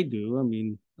mean, I do. I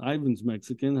mean, Ivan's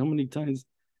Mexican. How many times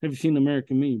have you seen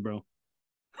American Me, bro?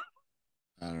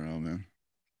 I don't know, man.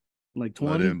 Like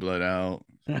 20? Blood in, blood out.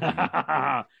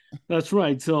 That's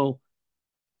right. So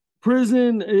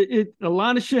Prison, it a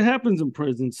lot of shit happens in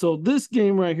prison. So this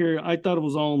game right here, I thought it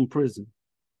was all in prison.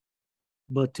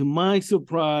 But to my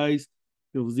surprise,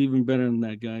 it was even better than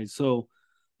that, guys. So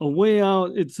A Way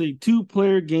Out, it's a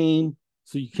two-player game,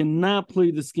 so you cannot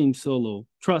play this game solo.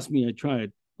 Trust me, I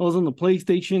tried. I was on the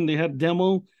PlayStation, they had a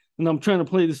demo, and I'm trying to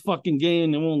play this fucking game,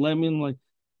 and they won't let me. I'm like,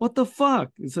 what the fuck?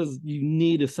 It says you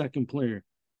need a second player,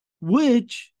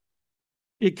 which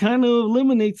it kind of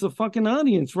eliminates the fucking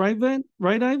audience, right, Ven?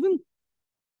 Right, Ivan?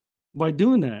 By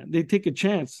doing that, they take a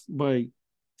chance by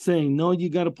saying, no, you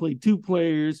got to play two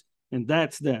players, and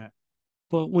that's that.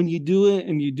 But when you do it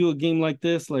and you do a game like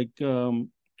this, like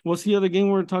what's the other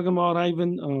game we are talking about,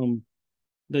 Ivan?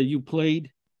 That you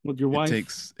played with your wife?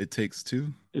 It takes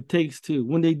two. It Takes Two.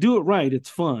 When they do it right, it's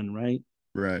fun, right?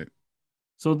 Right.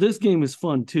 So this game is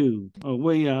fun too. A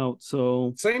Way Out.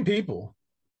 So Same people.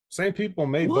 Same people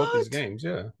made both these What? games.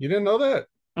 Yeah. You didn't know that?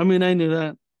 I mean, I knew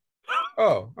that.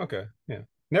 Oh, okay. Yeah.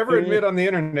 Never admit on the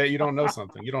internet you don't know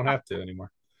something. You don't have to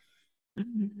anymore.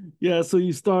 Yeah, so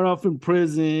you start off in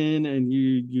prison and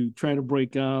you try to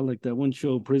break out, like that one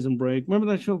show, Prison Break.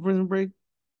 Remember that show, Prison Break?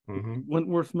 Mhm.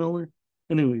 Wentworth Miller.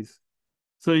 Anyways,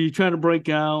 so you try to break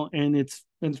out, and it's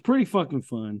pretty fucking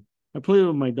fun. I played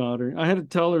with my daughter. I had to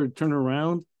tell her to turn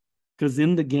around because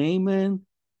in the game, man,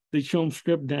 they show them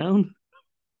stripped down,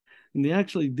 and they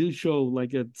actually do show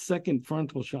like a second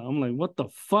frontal shot. I'm like, what the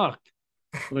fuck?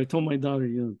 But I told my daughter,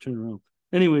 turn around.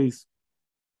 Anyways,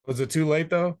 Was it too late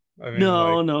though? I mean,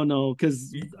 no, like, no, no,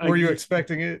 because were you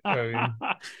expecting it? I mean,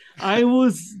 I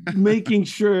was making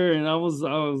sure, and I was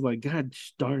like, God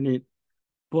darn it.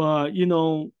 But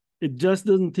it just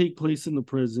doesn't take place in the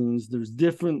prisons. There's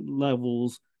different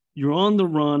levels. You're on the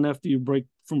run after you break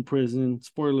from prison.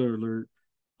 Spoiler alert.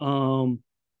 Um,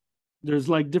 there's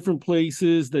like different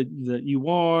places that you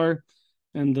are,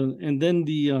 and then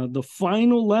the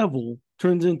final level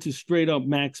turns into straight up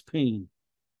Max Payne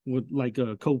with like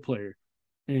a co-player.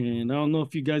 And I don't know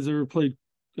if you guys ever played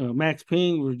Max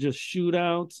Payne, or just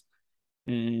shootouts,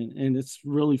 and it's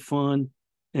really fun.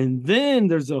 And then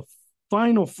there's a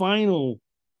final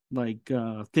like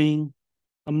thing.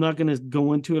 I'm not gonna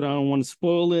go into it. I don't want to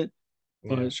spoil it.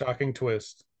 yeah, But shocking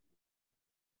twist.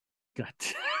 God.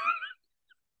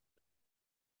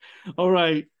 All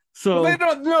right. Well, So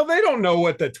they don't know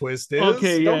what the twist is.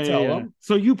 okay, yeah, Don't yeah, tell yeah. them.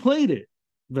 So you played it,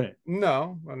 Vet.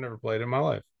 No, I've never played it in my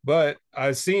life, but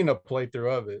I've seen a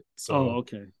playthrough of it. Oh, So,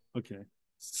 okay. Okay.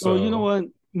 So you know so what?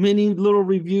 Mini little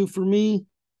review for me.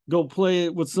 Go play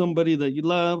it with somebody that you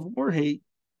love or hate.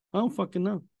 I don't fucking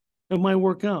know. It might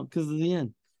work out because of the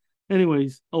end.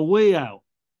 Anyways, A Way Out.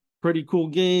 Pretty cool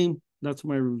game. That's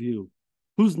my review.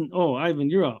 Ivan,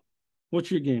 you're up.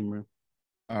 What's your game, man?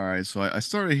 All right. So I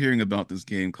started hearing about this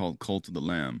game called Cult of the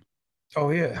Lamb, oh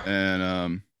yeah.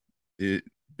 and it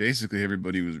basically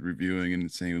everybody was reviewing and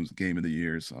saying it was game of the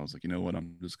year. So I was like, you know what?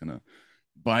 I'm just gonna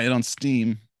buy it on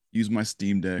Steam, use my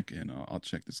Steam Deck, and I'll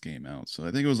check this game out. So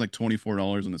I think it was like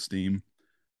 $24 on the Steam,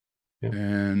 Yeah.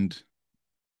 and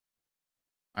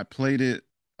I played it.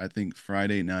 I think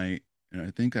Friday night, and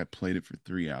I think I played it for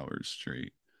 3 hours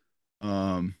straight.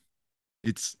 Um,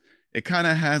 it's it kind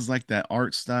of has like that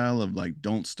art style of like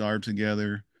Don't Starve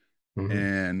Together Mhm.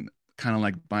 and kind of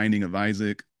like Binding of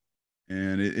Isaac,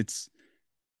 and it's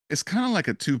kind of like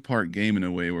a two-part game in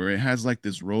a way where it has like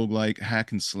this roguelike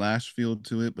hack and slash feel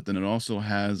to it, but then it also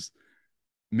has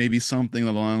maybe something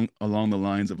along the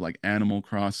lines of like Animal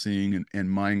Crossing and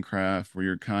Minecraft, where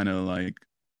you're kind of like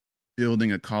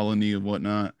building a colony of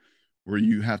whatnot, where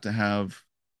you have to have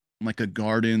like a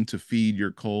garden to feed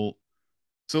your cult.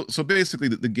 So basically,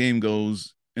 the game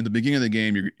goes in the beginning of the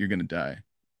game, you're gonna die,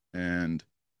 and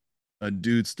a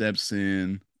dude steps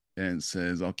in and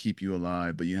says, "I'll keep you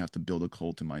alive, but you have to build a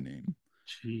cult in my name."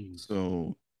 Jeez.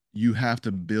 So you have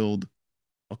to build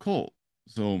a cult.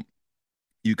 So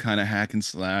you kind of hack and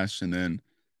slash, and then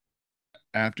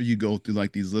after you go through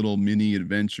like these little mini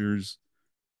adventures,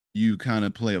 you kind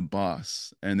of play a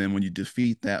boss. And then when you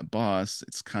defeat that boss,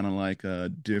 it's kind of like a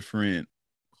different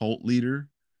cult leader.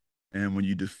 And when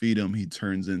you defeat him, he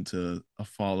turns into a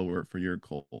follower for your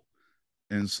cult.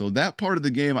 And so that part of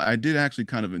the game I did actually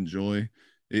kind of enjoy.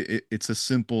 It's a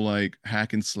simple like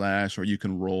hack and slash, or you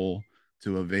can roll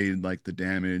to evade like the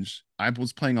damage. I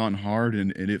was playing on hard,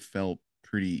 and it felt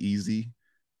pretty easy.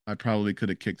 I probably could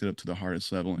have kicked it up to the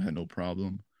hardest level and had no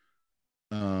problem.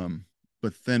 Um,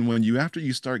 but then after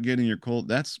you start getting your cult,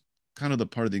 that's kind of the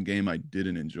part of the game I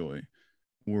didn't enjoy,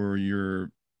 where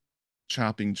you're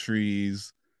chopping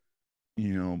trees,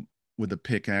 with a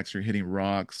pickaxe, you're hitting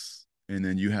rocks, and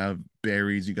then you have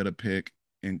berries you got to pick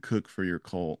and cook for your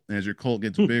cult. And as your cult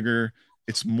gets bigger,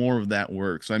 it's more of that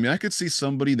work. So I mean, I could see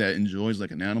somebody that enjoys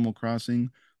like an Animal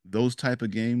Crossing, those type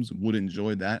of games would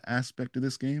enjoy that aspect of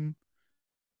this game.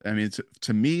 I mean,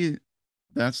 to me,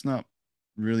 that's not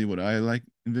really what I like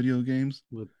in video games.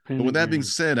 With But with that being pentagrams.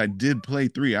 said, I did play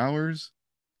 3 hours,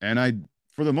 and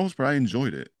for the most part, I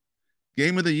enjoyed it.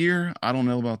 Game of the year, I don't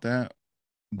know about that,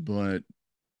 but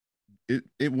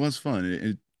it was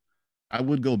fun. I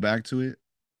would go back to it.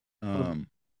 Oh, Um,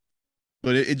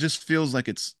 but it just feels like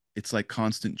it's like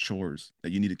constant chores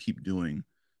that you need to keep doing,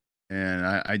 and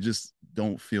I just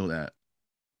don't feel that.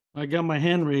 I got my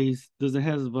hand raised. Does it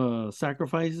have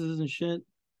sacrifices and shit?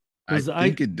 I Because I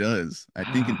think it does. I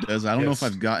think it does. I don't know if Yes,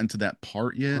 I've gotten to that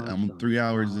part yet. what I'm the 3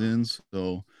 hours fuck? in,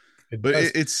 so it but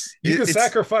does. it's You can it's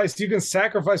sacrifice. You can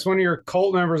sacrifice one of your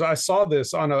cult members. I saw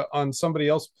this on somebody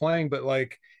else playing, but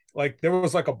like there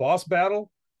was like a boss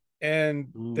battle, and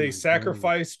Oh they my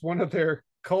god. sacrificed one of their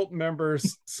cult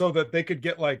members so that they could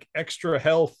get like extra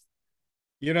health.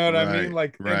 You know what I mean? right,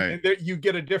 Like, right. and there, you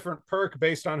get a different perk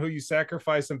based on who you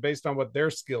sacrifice and based on what their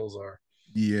skills are.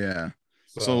 Yeah.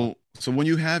 So So when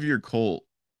you have your cult,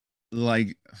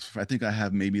 like I think I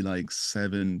have maybe like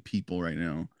 7 people right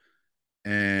now,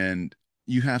 and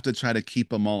you have to try to keep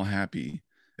them all happy.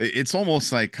 It's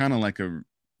almost like kind of like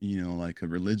like a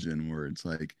religion where it's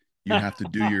like you have to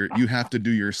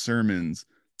do your sermons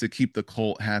to keep the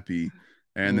cult happy.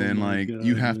 And Oh then my like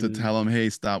you god, have to man. tell them, hey,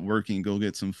 stop working, go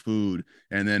get some food.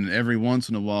 And then every once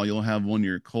in a while, you'll have one of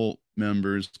your cult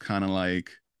members kind of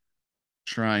like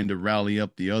trying to rally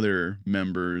up the other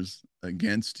members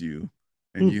against you,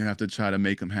 and Hmm. you have to try to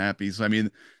make them happy. So I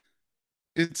mean,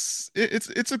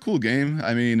 it's a cool game.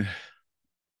 I mean,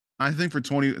 I think for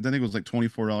 20, I think it was like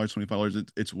 $24, $25,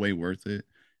 it's way worth it.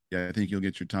 Yeah, I think you'll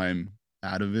get your time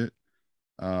out of it.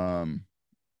 Um,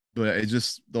 but it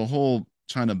just the whole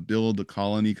trying to build the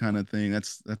colony kind of thing,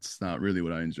 that's not really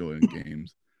what I enjoy in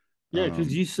games. Yeah, because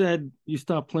Um, you said you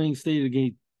stopped playing State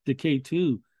of Decay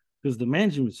 2 because the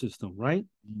management system, right?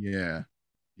 yeah,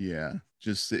 yeah.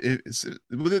 Just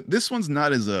this one's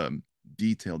not as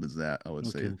detailed as that, I would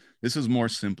say. Okay. This is more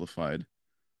simplified.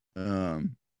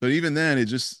 But even then, it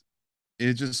just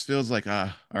feels like all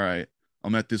right,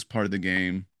 I'm at this part of the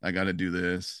game. I got to do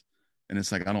this, and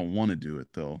it's like I don't want to do it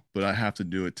though, but I have to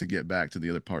do it to get back to the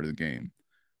other part of the game.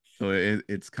 So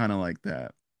it's kind of like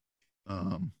that.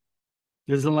 Um,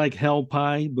 Is it like Hell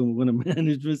Pie, but with a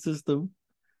management system?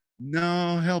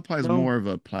 no, Hell Pie is No? more of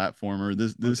a platformer.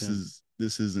 Okay.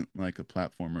 This isn't like a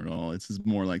platformer at all. It's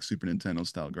more like Super Nintendo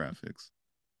style graphics.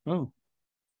 Oh.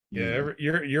 yeah, Yeah.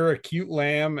 you're a cute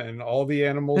lamb, and all the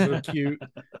animals are cute,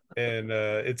 and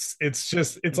it's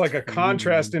just it's That's like a funny,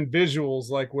 contrast man. in visuals,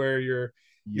 like where you're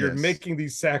Yes. making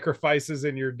these sacrifices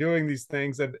and you're doing these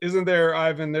things. And isn't there,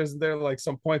 Ivan? There's there like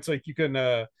some points like you can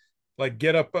like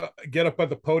get up at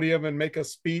the podium and make a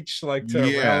speech like to Yeah,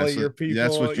 rally so your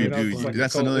that's people, what you you That's know, do. just like a funny.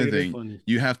 That's cult another That's leader. thing. funny.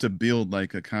 You have to build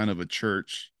like a kind of a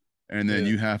church, and then Yeah.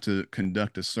 you have to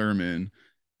conduct a sermon,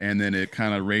 and then it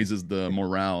kind of raises the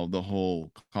morale of the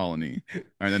whole colony.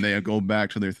 And then they go back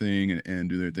to their thing and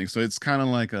do their thing. So it's kind of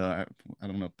like I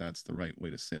don't know if that's the right way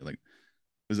to say it. Like,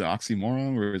 is it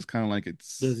oxymoron, where it's kind of like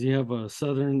Does it's he have a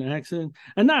southern accent?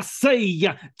 And I say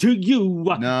to you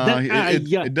no, that I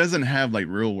it doesn't have like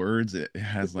real words. It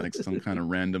has like some kind of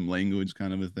random language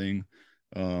kind of a thing.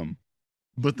 Um,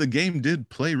 but the game did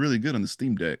play really good on the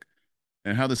Steam Deck.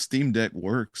 And how the Steam Deck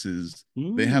works is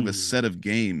they have a mm, set of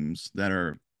games that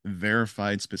are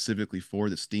verified specifically for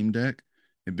the Steam Deck.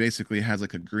 It basically has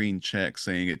like a green check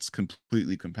saying it's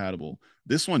completely compatible.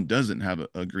 This one doesn't have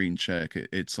a green check.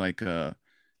 It's like a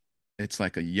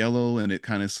yellow, and it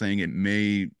kind of saying it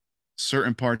may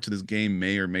certain parts of this game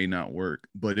may or may not work,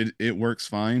 but it works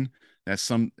fine. That's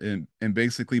and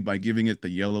basically by giving it the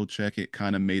yellow check, it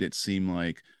kind of made it seem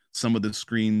like some of the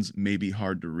screens may be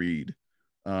hard to read.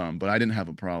 But I didn't have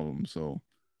a problem, so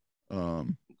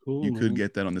cool, you could man.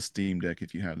 get that on the Steam Deck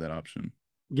if you have that option.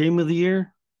 Game of the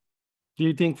year? Do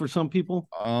you think for some people?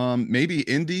 Maybe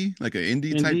indie, like an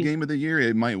indie type Indie? game of the year,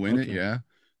 it might win it. Okay. Yeah,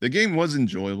 the game was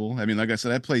enjoyable. I mean, like I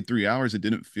said, I played 3 hours. It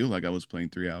didn't feel like I was playing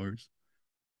 3 hours.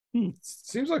 Hmm.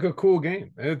 Seems like a cool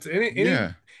game. It's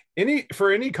Yeah, any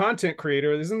for any content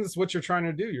creator, isn't this what you're trying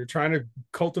to do? You're trying to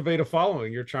cultivate a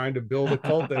following. You're trying to build a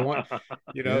cult. They want,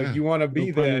 you know, yeah. you want to No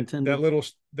be pun that intended.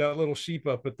 little sheep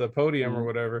up at the podium or Yeah.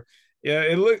 whatever. Yeah,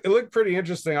 it looked pretty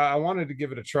interesting. I wanted to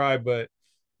give it a try, but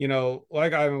you know,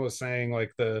 like Ivan was saying,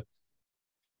 like the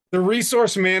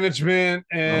resource management,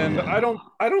 and Oh. I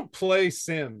don't play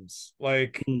Sims.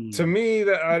 Like, to Hmm. me,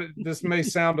 this may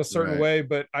sound a certain Right. way,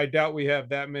 but I doubt we have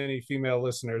that many female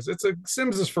listeners. It's a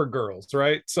Sims is for girls,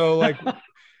 right? So like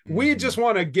We just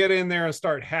want to get in there and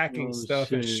start hacking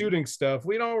stuff and shit. shooting stuff.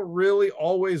 We don't really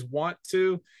always want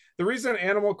to. The reason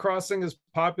Animal Crossing is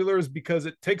popular is because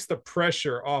it takes the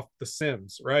pressure off the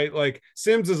Sims, right? Like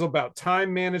Sims is about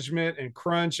time management and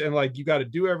crunch, and like you got to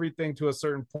do everything to a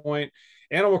certain point.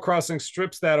 Animal Crossing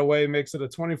strips that away, makes it a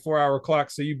 24-hour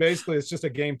clock. So you basically, it's just a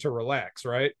game to relax,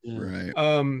 right? Right.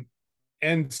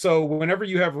 And so whenever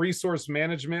you have resource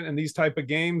management and these type of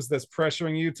games that's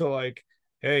pressuring you to like,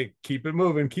 hey, keep it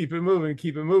moving, keep it moving,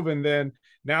 keep it moving, then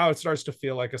now it starts to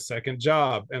feel like a second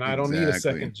job, and I don't need a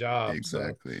second job.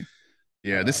 Exactly. So,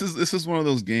 yeah, this is one of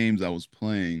those games I was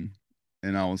playing,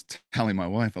 and I was telling my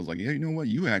wife, I was like, yeah, you know what,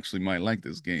 you actually might like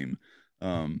this game.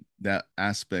 That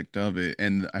aspect of it,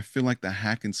 and I feel like the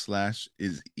hack and slash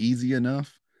is easy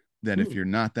enough that if you're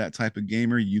not that type of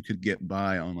gamer, you could get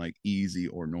by on like easy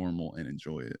or normal and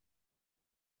enjoy it.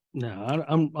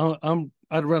 No,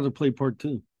 I'd rather play part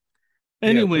 2.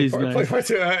 Anyways, yeah, play part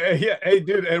 2. Yeah, hey,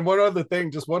 dude, and one other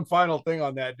thing, just one final thing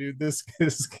on that, dude. This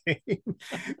game,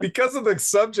 because of the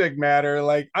subject matter,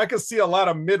 like I could see a lot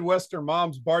of Midwestern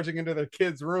moms barging into their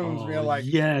kids' rooms, being like,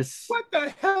 yes, what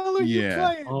the hell are you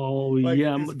playing? Oh like,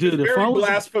 yeah, dude, it's very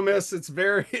blasphemous. It's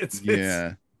very, this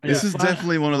is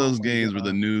definitely one of those games where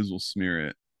the news will smear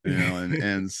it, you know,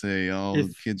 and say, oh,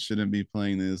 kids shouldn't be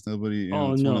playing this. Nobody, you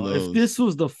know, it's one of those. If this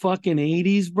was the fucking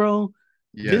 80s, bro,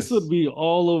 this would be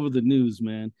all over the news,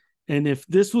 man. And if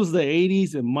this was the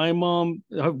 80s and my mom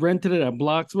rented it at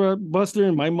Blockbuster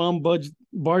and my mom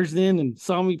barged in and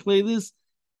saw me play this,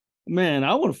 man,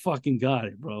 I would have fucking got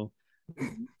it, bro.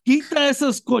 Quita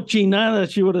esas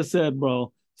cochinadas, she would have said,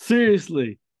 bro.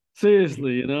 Seriously,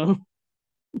 you know?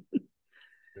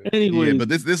 Anyway, yeah, but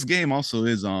this game also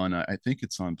is on, I think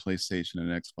it's on PlayStation and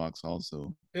Xbox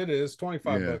also. It is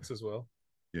 $25 as well.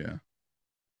 Yeah.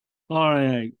 All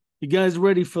right. You guys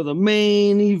ready for the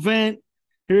main event?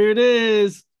 Here it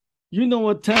is. You know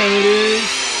what time it is.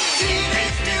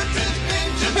 Teenage Mutant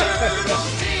Ninja Turtles.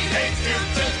 Teenage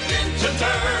Mutant Ninja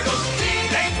Turtles.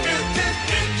 Teenage Mutant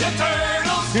Ninja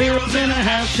Turtles. Heroes in a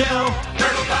half shell.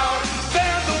 Turtle power.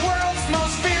 They're the world's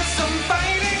most fearsome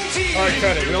fighting team. All right,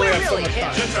 cut it. We only have so much time.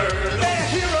 Ninja Turtles. They're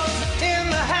heroes in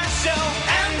the half shell.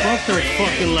 And Fuck, they're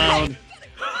fucking loud.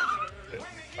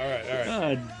 All right.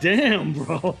 God damn,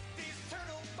 bro.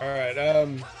 All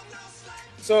right.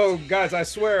 So, guys, I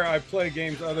swear I play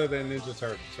games other than Ninja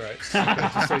Turtles, right? Just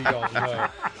so you all know.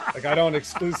 Like, I don't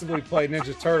exclusively play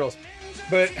Ninja Turtles.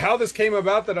 But how this came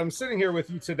about that I'm sitting here with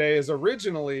you today is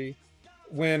originally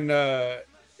when, when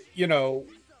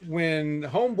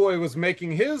Homeboy was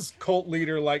making his cult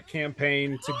leader-like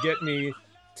campaign to get me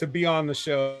to be on the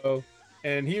show,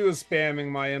 and he was spamming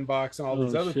my inbox and all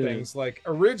these other things. Like,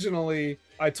 originally,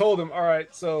 I told him, all right,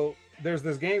 so there's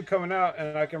this game coming out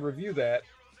and I can review that,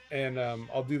 and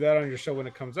I'll do that on your show when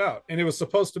it comes out. And it was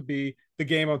supposed to be the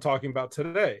game I'm talking about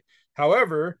today.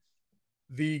 However,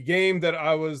 the game the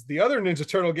other Ninja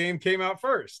Turtle game came out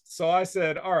first. So I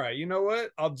said, all right, you know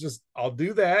what? I'll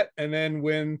do that. And then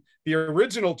when the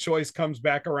original choice comes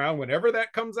back around, whenever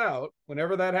that comes out,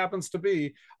 whenever that happens to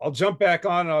be, I'll jump back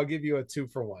on and I'll give you a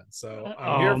 2-for-1. So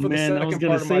I'm here for the second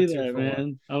part of my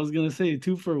 2-for-1. I was going to say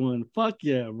 2-for-1. Fuck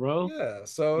yeah, bro. Yeah.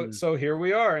 So here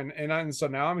we are. And so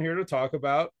now I'm here to talk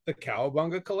about the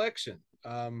Cowabunga collection,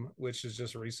 which is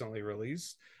just recently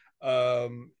released.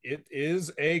 It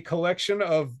is a collection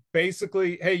of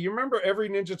basically, hey, you remember every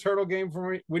Ninja Turtle game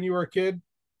from when you were a kid?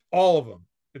 All of them.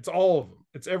 It's all of them.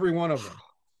 It's every one of them.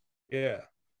 Yeah.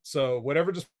 So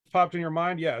whatever just popped in your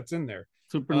mind, yeah, it's in there.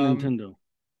 Super Nintendo.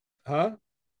 Huh?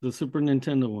 The Super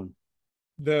Nintendo one.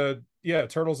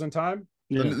 Turtles in Time.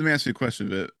 Yeah. Let me ask you a question,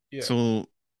 Vit. Yeah. So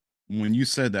when you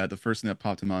said that, the first thing that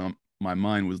popped in my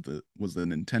mind was the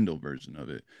Nintendo version of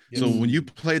it. Yes. So when you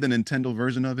play the Nintendo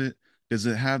version of it, does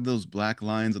it have those black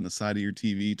lines on the side of your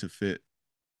TV to fit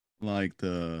like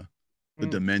the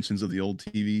dimensions of the old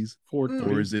TVs?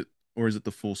 Or is it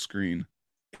the full screen?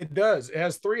 It does. It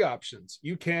has 3 options.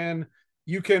 You can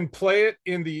play it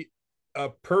in the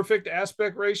perfect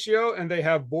aspect ratio, and they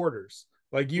have borders.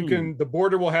 Like the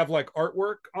border will have like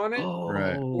artwork on it,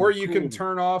 right? Or you can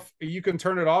turn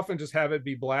it off and just have it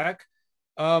be black.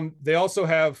 They also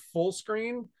have full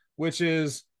screen, which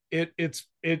is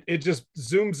it just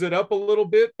zooms it up a little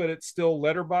bit, but it's still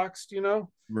letterboxed, you know?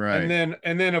 Right.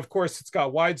 And then of course it's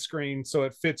got widescreen, so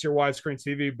it fits your widescreen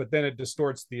TV, but then it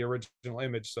distorts the original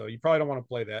image. So you probably don't want to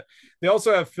play that. They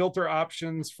also have filter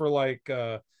options for like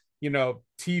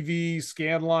TV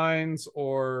scan lines,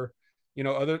 or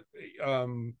other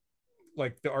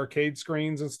like the arcade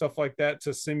screens and stuff like that,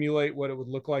 to simulate what it would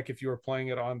look like if you were playing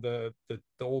it on the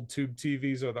old tube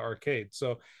TVs or the arcade.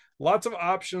 So lots of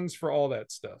options for all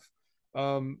that stuff.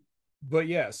 but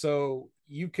yeah, so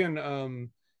you can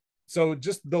so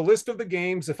just the list of the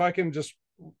games, if I can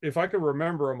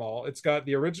remember them all, it's got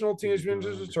the original Teenage Mutant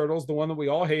Ninja Turtles, the one that we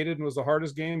all hated and was the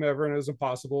hardest game ever and it was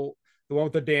impossible, the one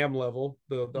with the dam level,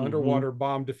 the underwater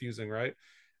bomb diffusing, right?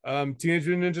 Teenage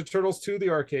Mutant Ninja Turtles 2, the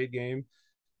arcade game,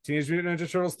 Teenage Mutant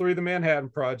Ninja Turtles 3, the Manhattan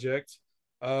Project.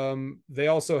 They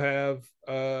also have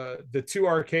the 2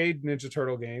 arcade Ninja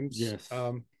Turtle games. Yes.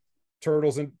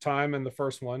 Turtles in Time and the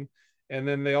first one. And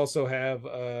then they also have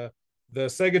the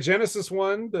Sega Genesis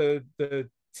one, the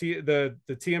TMNT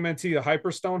the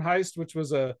Hyperstone Heist, which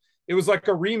was it was like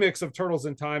a remix of Turtles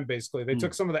in Time. Basically, they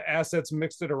took some of the assets,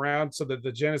 mixed it around so that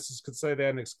the Genesis could say they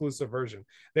had an exclusive version.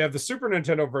 They have the Super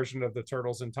Nintendo version of the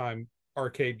Turtles in Time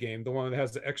arcade game, the one that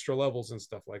has the extra levels and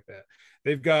stuff like that.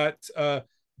 They've got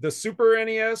the Super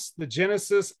NES, the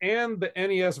Genesis, and the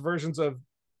NES versions of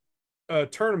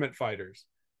Tournament Fighters,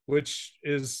 which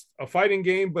is a fighting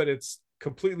game, but it's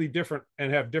completely different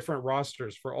and have different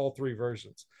rosters for all 3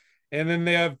 versions. And then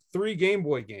they have 3 Game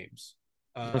Boy games.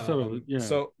 I saw,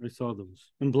 so I saw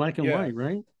those in black and white,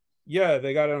 right? Yeah,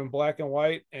 they got it in black and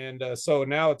white, and so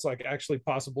now it's like actually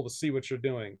possible to see what you're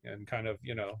doing and kind of,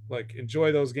 you know, like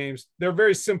enjoy those games. They're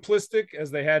very simplistic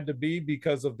as they had to be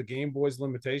because of the Game Boy's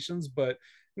limitations, but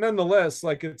nonetheless,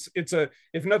 like it's a,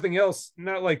 if nothing else,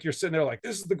 not like you're sitting there like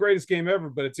this is the greatest game ever,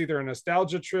 but it's either a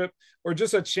nostalgia trip or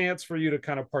just a chance for you to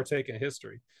kind of partake in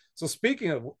history. So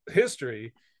speaking of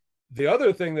history, the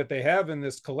other thing that they have in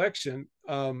this collection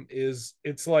is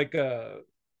it's like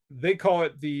they call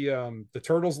it the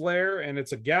Turtles Lair, and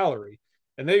it's a gallery,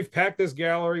 and they've packed this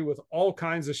gallery with all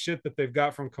kinds of shit that they've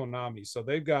got from Konami. So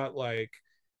they've got like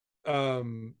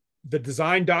the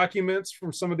design documents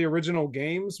from some of the original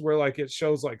games where like it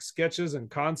shows like sketches and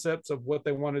concepts of what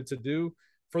they wanted to do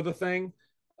for the thing.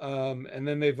 And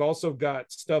then they've also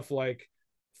got stuff like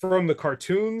from the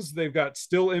cartoons. They've got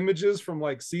still images from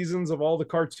like seasons of all the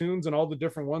cartoons and all the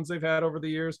different ones they've had over the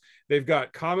years. They've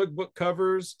got comic book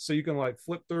covers so you can like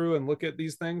flip through and look at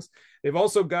these things. They've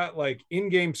also got like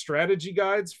in-game strategy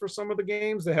guides for some of the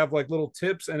games. They have like little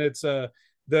tips, and it's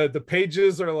the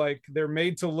pages are like they're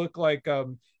made to look like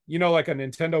you know, like a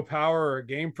Nintendo Power or a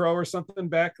Game Pro or something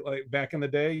back in the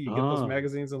day. You get those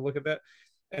magazines and look at that.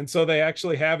 And so they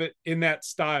actually have it in that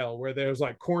style where there's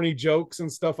like corny jokes and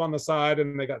stuff on the side,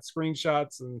 and they got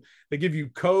screenshots, and they give you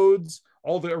codes.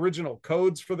 All the original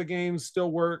codes for the games still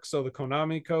work. So the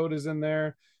Konami code is in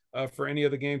there for any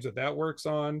of the games that works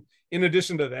on. In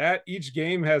addition to that, each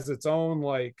game has its own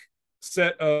like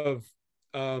set of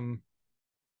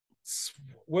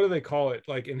what do they call it?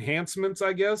 Like enhancements,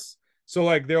 I guess. So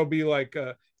like there'll be like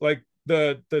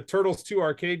the Turtles 2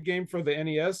 arcade game for the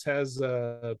NES has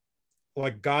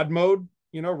like God mode,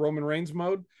 you know, Roman Reigns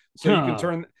mode.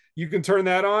 So you can turn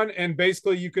that on, and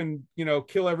basically you can, you know,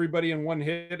 kill everybody in one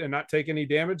hit and not take any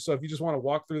damage. So if you just want to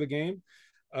walk through the game,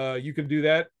 you can do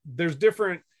that. There's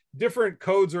different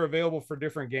codes are available for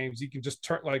different games. You can just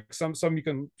turn like some you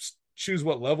can choose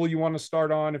what level you want to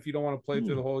start on if you don't want to play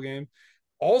through the whole game.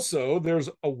 Also, there's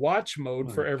a watch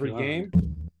mode for every game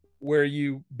where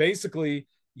you basically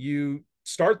you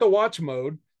start the watch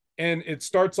mode, and it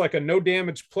starts like a no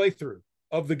damage playthrough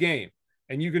of the game,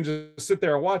 and you can just sit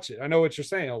there and watch it. I know what you're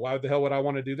saying. Oh, why the hell would I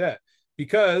want to do that?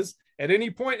 Because at any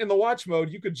point in the watch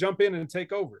mode, you could jump in and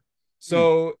take over.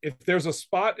 So if there's a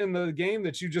spot in the game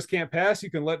that you just can't pass, you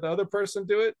can let the other person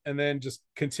do it and then just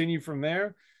continue from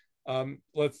there.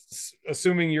 Let's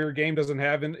assuming your game doesn't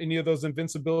have any of those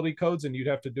invincibility codes and you'd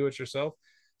have to do it yourself.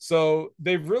 So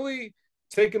they've really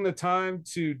taken the time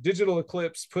to Digital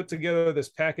Eclipse put together this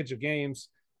package of games.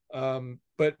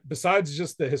 But besides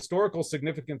just the historical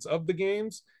significance of the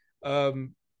games,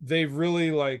 they've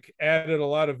really like added a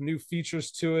lot of new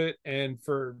features to it. And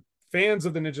for fans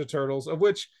of the Ninja Turtles, of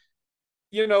which,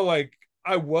 you know, like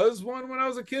I was one when I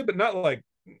was a kid, but not like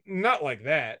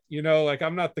that, you know, like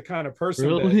I'm not the kind of person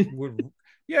that would,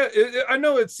 I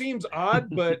know it seems odd,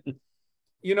 but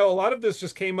you know, a lot of this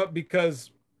just came up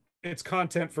because it's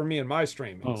content for me and my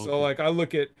streaming. So like I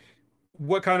look at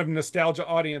what kind of nostalgia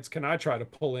audience can I try to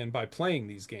pull in by playing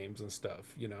these games and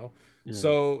stuff, you know?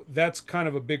 So that's kind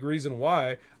of a big reason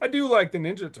why I do like the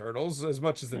Ninja Turtles as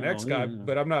much as the next guy,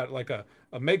 but I'm not like a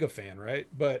mega fan, right?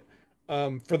 But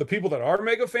for the people that are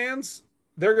mega fans,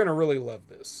 they're going to really love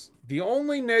this. The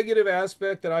only negative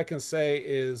aspect that I can say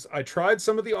is I tried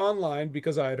some of the online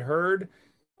because I had heard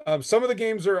some of the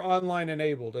games are online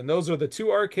enabled, and those are the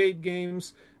 2 arcade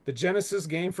games, the Genesis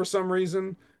game for some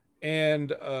reason, and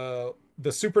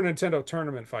the Super Nintendo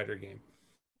Tournament Fighter game.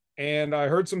 And I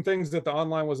heard some things that the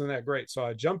online wasn't that great. So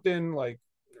I jumped in like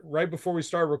right before we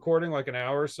started recording, like an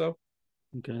hour or so.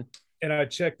 Okay. And I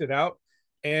checked it out.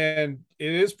 and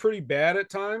it is pretty bad at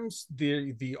times.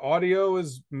 The audio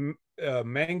is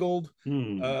mangled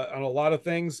on a lot of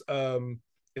things.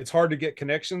 It's hard to get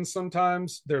connections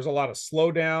sometimes. There's a lot of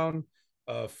slowdown,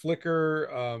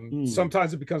 flicker.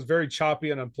 Sometimes it becomes very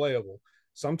choppy and unplayable.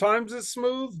 Sometimes it's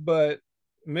smooth, but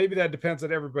maybe that depends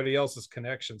on everybody else's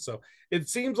connection. So it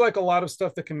seems like a lot of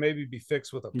stuff that can maybe be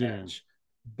fixed with a patch,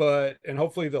 but and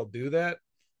hopefully they'll do that.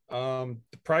 The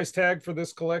price tag for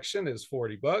this collection is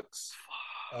 $40.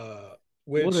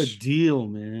 Which, what a deal,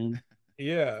 man.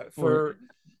 Yeah, for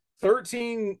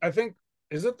 13, I think,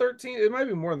 is it 13? It might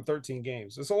be more than 13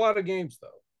 games. It's a lot of games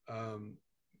though.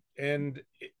 And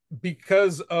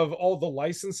because of all the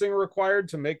licensing required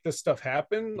to make this stuff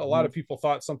happen, a lot of people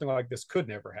thought something like this could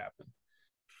never happen.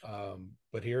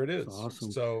 But here it is.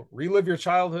 Awesome. So relive your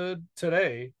childhood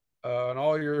today on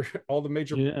all the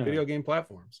major video game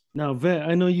platforms. Now, Vet,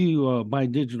 I know you buy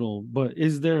digital, but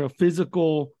is there a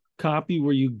physical copy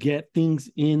where you get things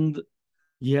in?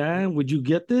 Would you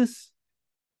get this?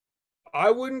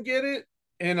 I wouldn't get it,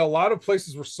 and a lot of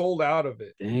places were sold out of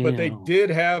it. Damn. But they did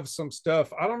have some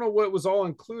stuff. I don't know what was all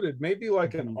included. Maybe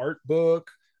like an art book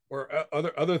or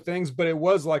other things, but it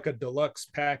was like a deluxe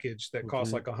package that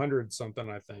cost like $100 something,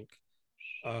 I think.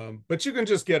 But you can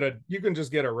just get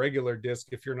a regular disc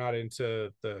if you're not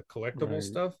into the collectible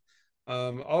stuff.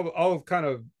 I'll kind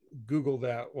of Google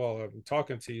that while I'm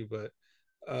talking to you, but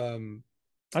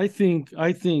I think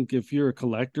if you're a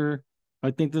collector, I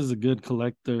think this is a good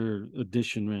collector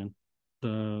edition, man.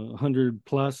 The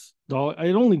 $100+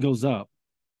 it only goes up,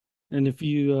 and if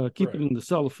you keep it in the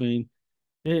cellophane,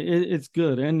 it's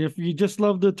good. And if you just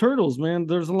love the Turtles, man,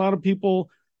 there's a lot of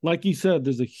people, like you said,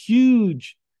 there's a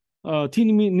huge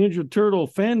Teenage Mutant Ninja Turtle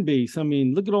fan base. I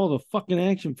mean, look at all the fucking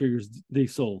action figures they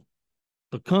sold,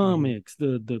 the comics,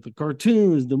 the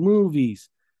cartoons, the movies,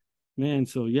 man.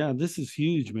 So yeah, this is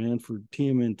huge, man, for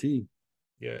TMNT.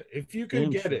 Yeah, if you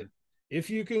can get it,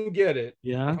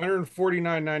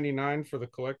 $149.99 for the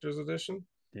collector's edition.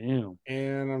 Damn.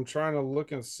 And I'm trying to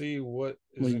look and see what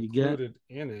is included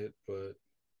in it, but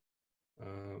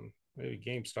maybe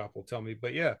GameStop will tell me.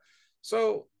 But yeah,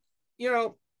 so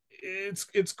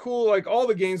it's cool. Like all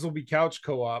the games will be couch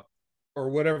co-op or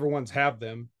whatever ones have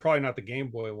them. Probably not the Game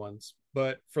Boy ones,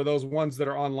 but for those ones that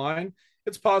are online,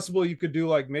 it's possible you could do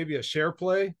like maybe a share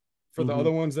play for the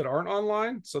other ones that aren't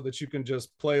online, so that you can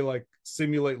just play, like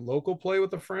simulate local play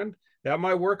with a friend. That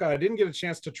might work. I didn't get a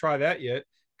chance to try that yet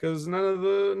because none of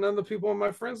the people on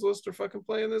my friends list are fucking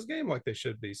playing this game like they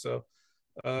should be. So,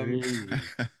 but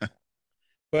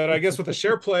I guess with the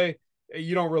share play,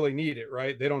 you don't really need it,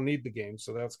 right? They don't need the game,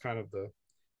 so that's kind of the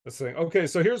thing. Okay,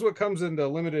 so here's what comes in the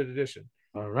limited edition.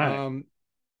 All right,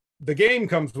 the game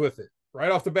comes with it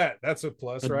right off the bat. That's a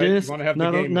plus, right? Disc, you want to have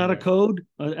not the game, not a code,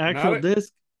 an actual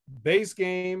disc, base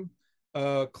game,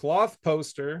 cloth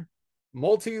poster,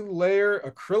 multi-layer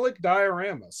acrylic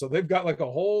diorama. So they've got like a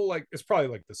whole, like, it's probably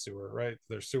like the sewer, right?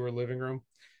 Their sewer living room.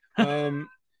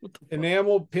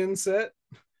 Enamel pin set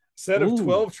of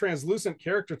 12 translucent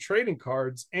character trading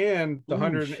cards, and the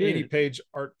 180-page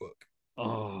art book.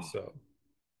 So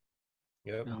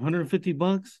yep,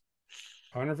 $150.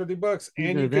 $150, and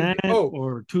either you can that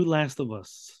or Two Last of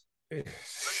Us.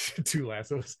 Two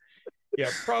Last of Us. Yeah,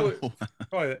 probably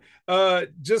that.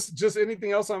 Just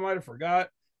anything else I might have forgot.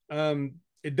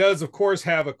 It does, of course,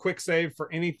 have a quick save for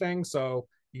anything, so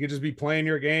you could just be playing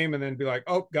your game and then be like,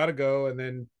 oh, gotta go, and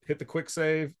then hit the quick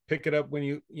save, pick it up when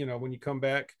you come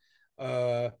back.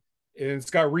 And it's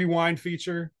got rewind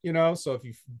feature, so if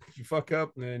you fuck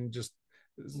up, then just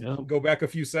go back a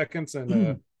few seconds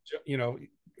and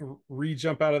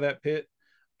re-jump out of that pit.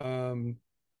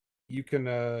 You can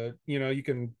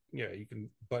you can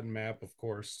button map, of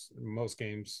course. Most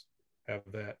games have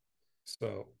that.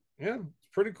 So yeah, it's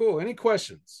pretty cool. Any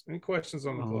questions on the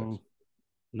collection?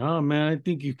 No, man, I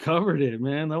think you covered it,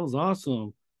 man. That was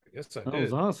awesome. Yes, I did. That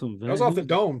was awesome, man. That was off the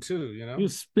dome too, You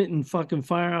was spitting fucking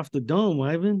fire off the dome,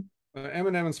 Ivan.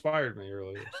 Eminem inspired me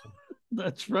earlier. So.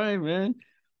 That's right, man.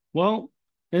 Well,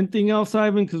 anything else,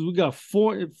 Ivan? Because we got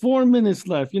 4 minutes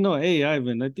left. Hey,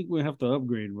 Ivan, I think we have to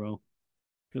upgrade, bro.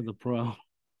 To the pro.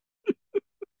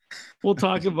 We'll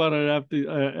talk about it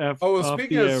after.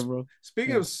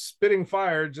 Speaking of spitting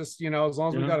fire, just as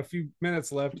long as we got a few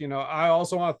minutes left, I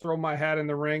also want to throw my hat in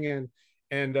the ring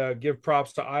and give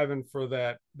props to Ivan for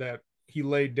that he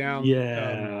laid down.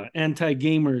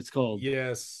 Anti-gamer, it's called.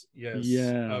 Yes.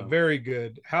 Yeah. Very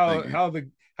good. How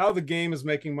the game is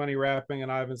making money rapping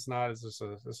and Ivan's not is just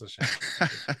a shame.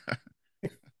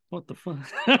 What the fuck?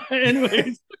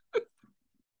 Anyways.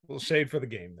 little shade for the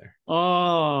game there.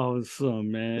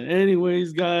 Awesome, man.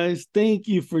 Anyways, guys, thank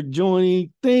you for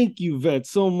joining. Thank you, Vet,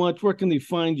 so much. Where can they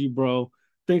find you, bro?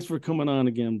 Thanks for coming on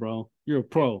again, bro. You're a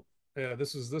pro. Yeah,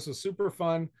 this was super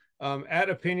fun. At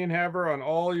Opinion Haver on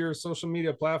all your social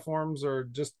media platforms, or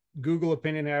just Google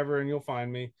Opinion Haver and you'll find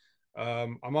me.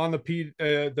 I'm on the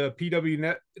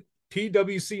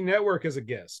PWC network as a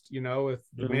guest, with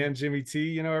the man Jimmy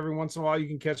T. Every once in a while you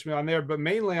can catch me on there, but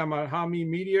mainly I'm on Hameen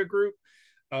Media Group.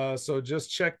 So just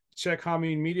check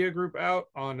Hameen Media Group out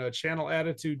on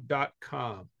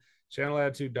channelattitude.com.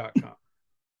 Channelattitude.com.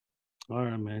 All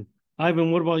right, man.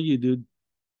 Ivan, what about you, dude?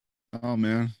 Oh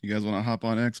man, you guys want to hop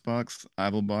on Xbox?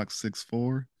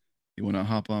 Ivobox64. You want to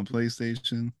hop on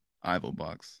PlayStation?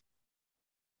 Ivobox.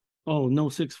 Oh, no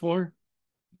 6-4?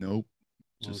 Nope.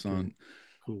 Just okay. on.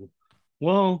 Cool.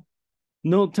 Well,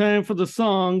 no time for the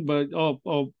song, but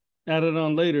I'll add it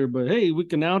on later. But hey, we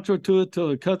can outro to it till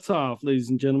it cuts off, ladies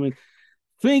and gentlemen.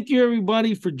 Thank you,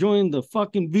 everybody, for joining the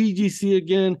fucking VGC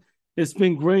again. It's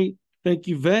been great. Thank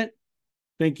you, Vet.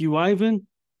 Thank you, Ivan.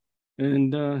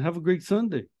 And have a great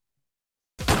Sunday.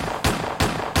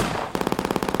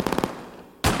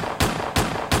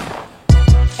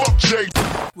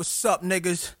 What's up,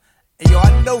 niggas? Hey, yo,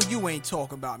 I know you ain't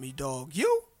talking about me, dog.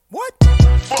 You? What?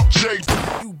 Fuck Jay.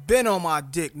 You been on my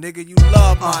dick, nigga. You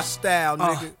love my style,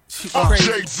 nigga.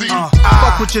 Jay-Z.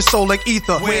 Fuck with your soul like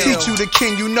ether. Teach you the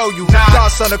king, you know you.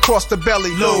 Godson across the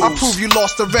belly. I prove you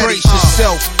lost already. Brace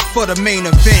yourself for the main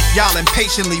event. Y'all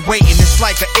impatiently waiting. It's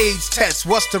like an AIDS test.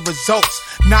 What's the results?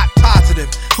 Not positive.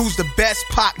 Who's the best?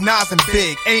 Pac, Nas, and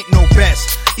Big. Ain't no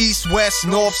best. East, west,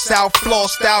 north, south,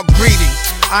 flossed out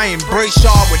greetings. I embrace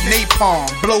y'all with napalm.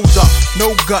 Blows up,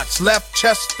 no guts. Left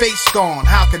chest, face gone.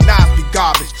 How can Nas be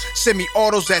garbage?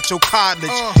 Semi-autos at your cottage.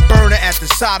 Burner at the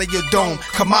side of your dome.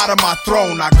 Come out of my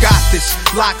throne. I got this.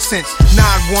 Lock since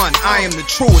 9-1. I am the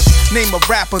truest. Name a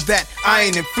rapper that I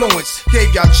ain't influenced.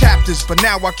 Gave y'all chapters, but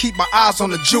now I keep my eyes on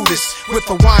the Judas. With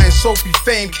Hawaiian Sophie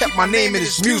fame, kept my name in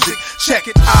his music. Check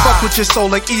it. Fuck with your soul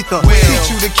like ether.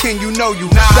 Teach you the king, you know you.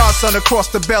 Godson across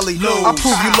the belly. I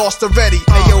prove you lost already.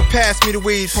 Hey yo, pass me the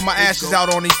weed. Put my ashes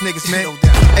out on these niggas, man.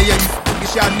 Hey yo, you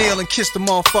y'all kneel and kiss the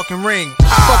motherfucking ring.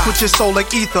 Fuck with your soul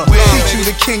like ether. Teach you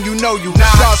the king, you know you.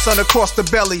 Godson across the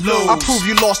belly. I prove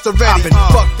you lost already. Been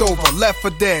fucked over, left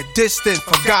for dead, distant,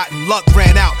 forgotten. Luck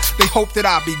ran out. They hope that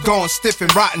I be gone stiff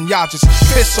and rotten. Y'all just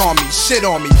piss on me, shit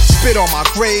on me, spit on my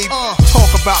grave.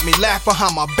 Talk about me, laugh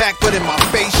behind my back, but in my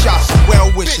face, shots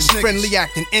well wishing, friendly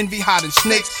acting, envy, hiding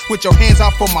snakes. With your hands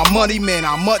out for my money, man.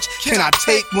 How much can I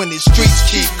take when the streets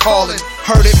keep calling?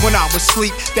 Heard it when I was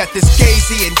asleep that this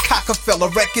Gazy and Cockefeller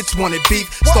records wanted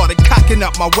beef. Started cocking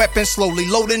up my weapon, slowly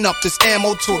loading up this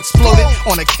ammo to explode it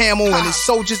on a camel and his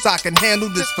soldiers. I can handle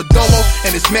this for Dolo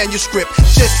and his manuscript.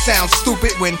 Just sounds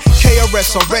stupid when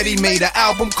KRS already made an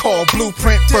album called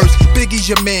Blueprint. First, Biggie's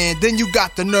your man, then you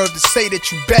got the nerve to say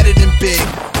that you better than Big.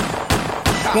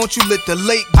 Won't you let the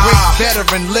late great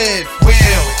veteran live?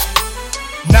 Will.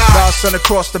 Godson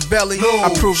across the belly.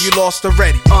 I prove you lost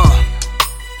already.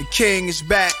 The king is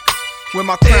back. Where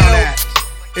my crown at?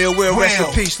 Ill will, rest in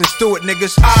peace, let's do it,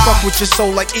 niggas. Fuck with your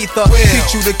soul like ether.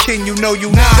 Teach you the king, you know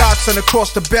you. Godson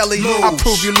across the belly. I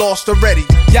prove you lost already.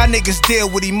 Y'all niggas deal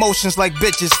with emotions like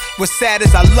bitches. What's sad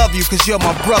is I love you cause you're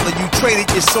my brother. You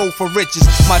traded your soul for riches.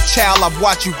 My child, I've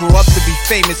watched you grow up to be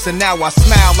famous, and now I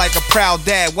smile like a proud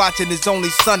dad watching his only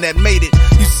son that made it.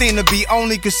 You seem to be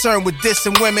only concerned with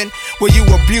dissing women. Were you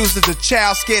abused as a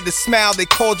child, scared to smile, they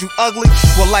called you ugly?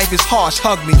 Well, life is harsh,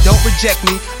 hug me, don't reject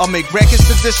me, or make records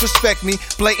to disrespect me.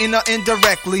 Blatant or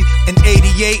indirectly. In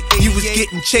 88, you was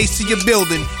getting chased to your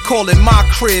building, calling my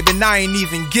crib, and I ain't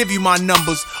even give you my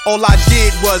numbers. All I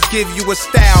did was give you a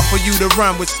style for you to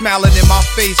run with, smiling in my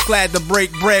face, glad to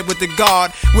break bread with the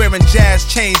guard. Wearing jazz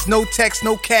chains, no text,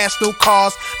 no cash, no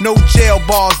cars, no jail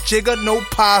bars, jigger, no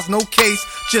pies, no case,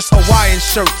 just Hawaiian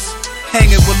shirts.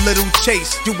 Hanging with Little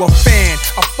Chase, you a fan,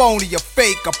 a phony, a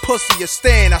fake, a pussy, a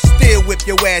stand. I still whip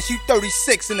your ass. You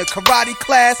 36 in a karate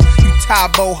class, you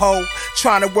Tybo ho.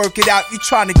 Trying to work it out, you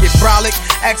trying to get brolic.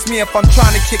 Ask me if I'm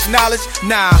trying to kick knowledge.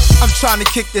 Nah, I'm trying to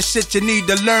kick the shit you need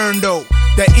to learn though.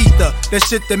 That ether, that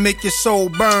shit that make your soul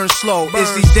burn slow.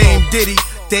 Is he Dame Diddy,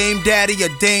 Dame Daddy, or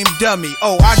Dame Dummy?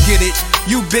 Oh, I get it.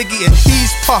 You Biggie and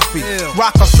he's Puffy.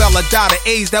 Rockefeller died of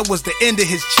AIDS, that was the end of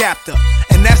his chapter.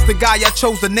 And that's the guy y'all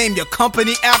chose to name your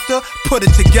company after? Put it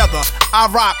together. I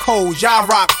rock hoes, y'all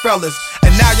rock fellas.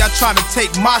 And now y'all trying to take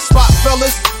my spot,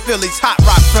 fellas? Phillies, hot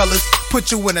rock fellas.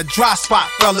 Put you in a dry spot,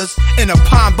 fellas. In a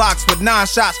pine box with 9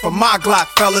 shots for my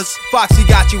Glock, fellas. Foxy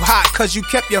got you hot cause you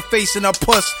kept your face in a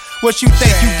puss. What you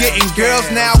think you getting girls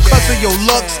now cause of your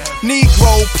looks?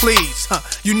 Negro, please.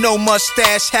 You know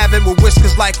mustache having with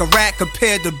whiskers like a rat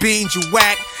compared to beans you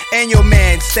whack. And your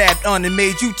man stabbed on and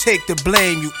made you take the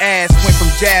blame. You ass went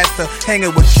from jazz to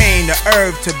hanging with Kane to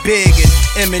Irv to Big.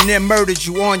 And Eminem murdered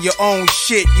you on your own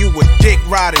shit. You were dick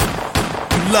rotted.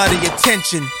 You love the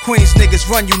attention. Queens niggas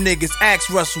run you niggas. Ask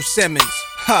Russell Simmons.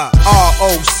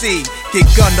 ROC. Get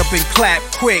gunned up and clap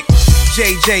quick.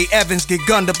 JJ Evans get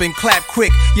gunned up and clap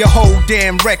quick. Your whole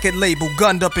damn record label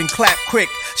gunned up and clap quick.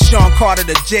 Sean Carter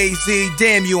to Jay-Z.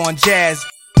 Damn you on jazz.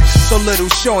 So little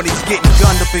shorties getting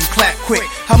gunned up and clap quick.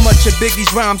 How much of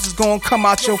Biggie's rhymes is gonna come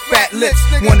out your fat lips?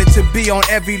 Wanted to be on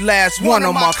every last one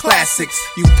of my classics.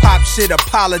 You pop shit,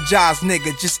 apologize,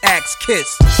 nigga, just ask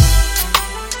Kiss.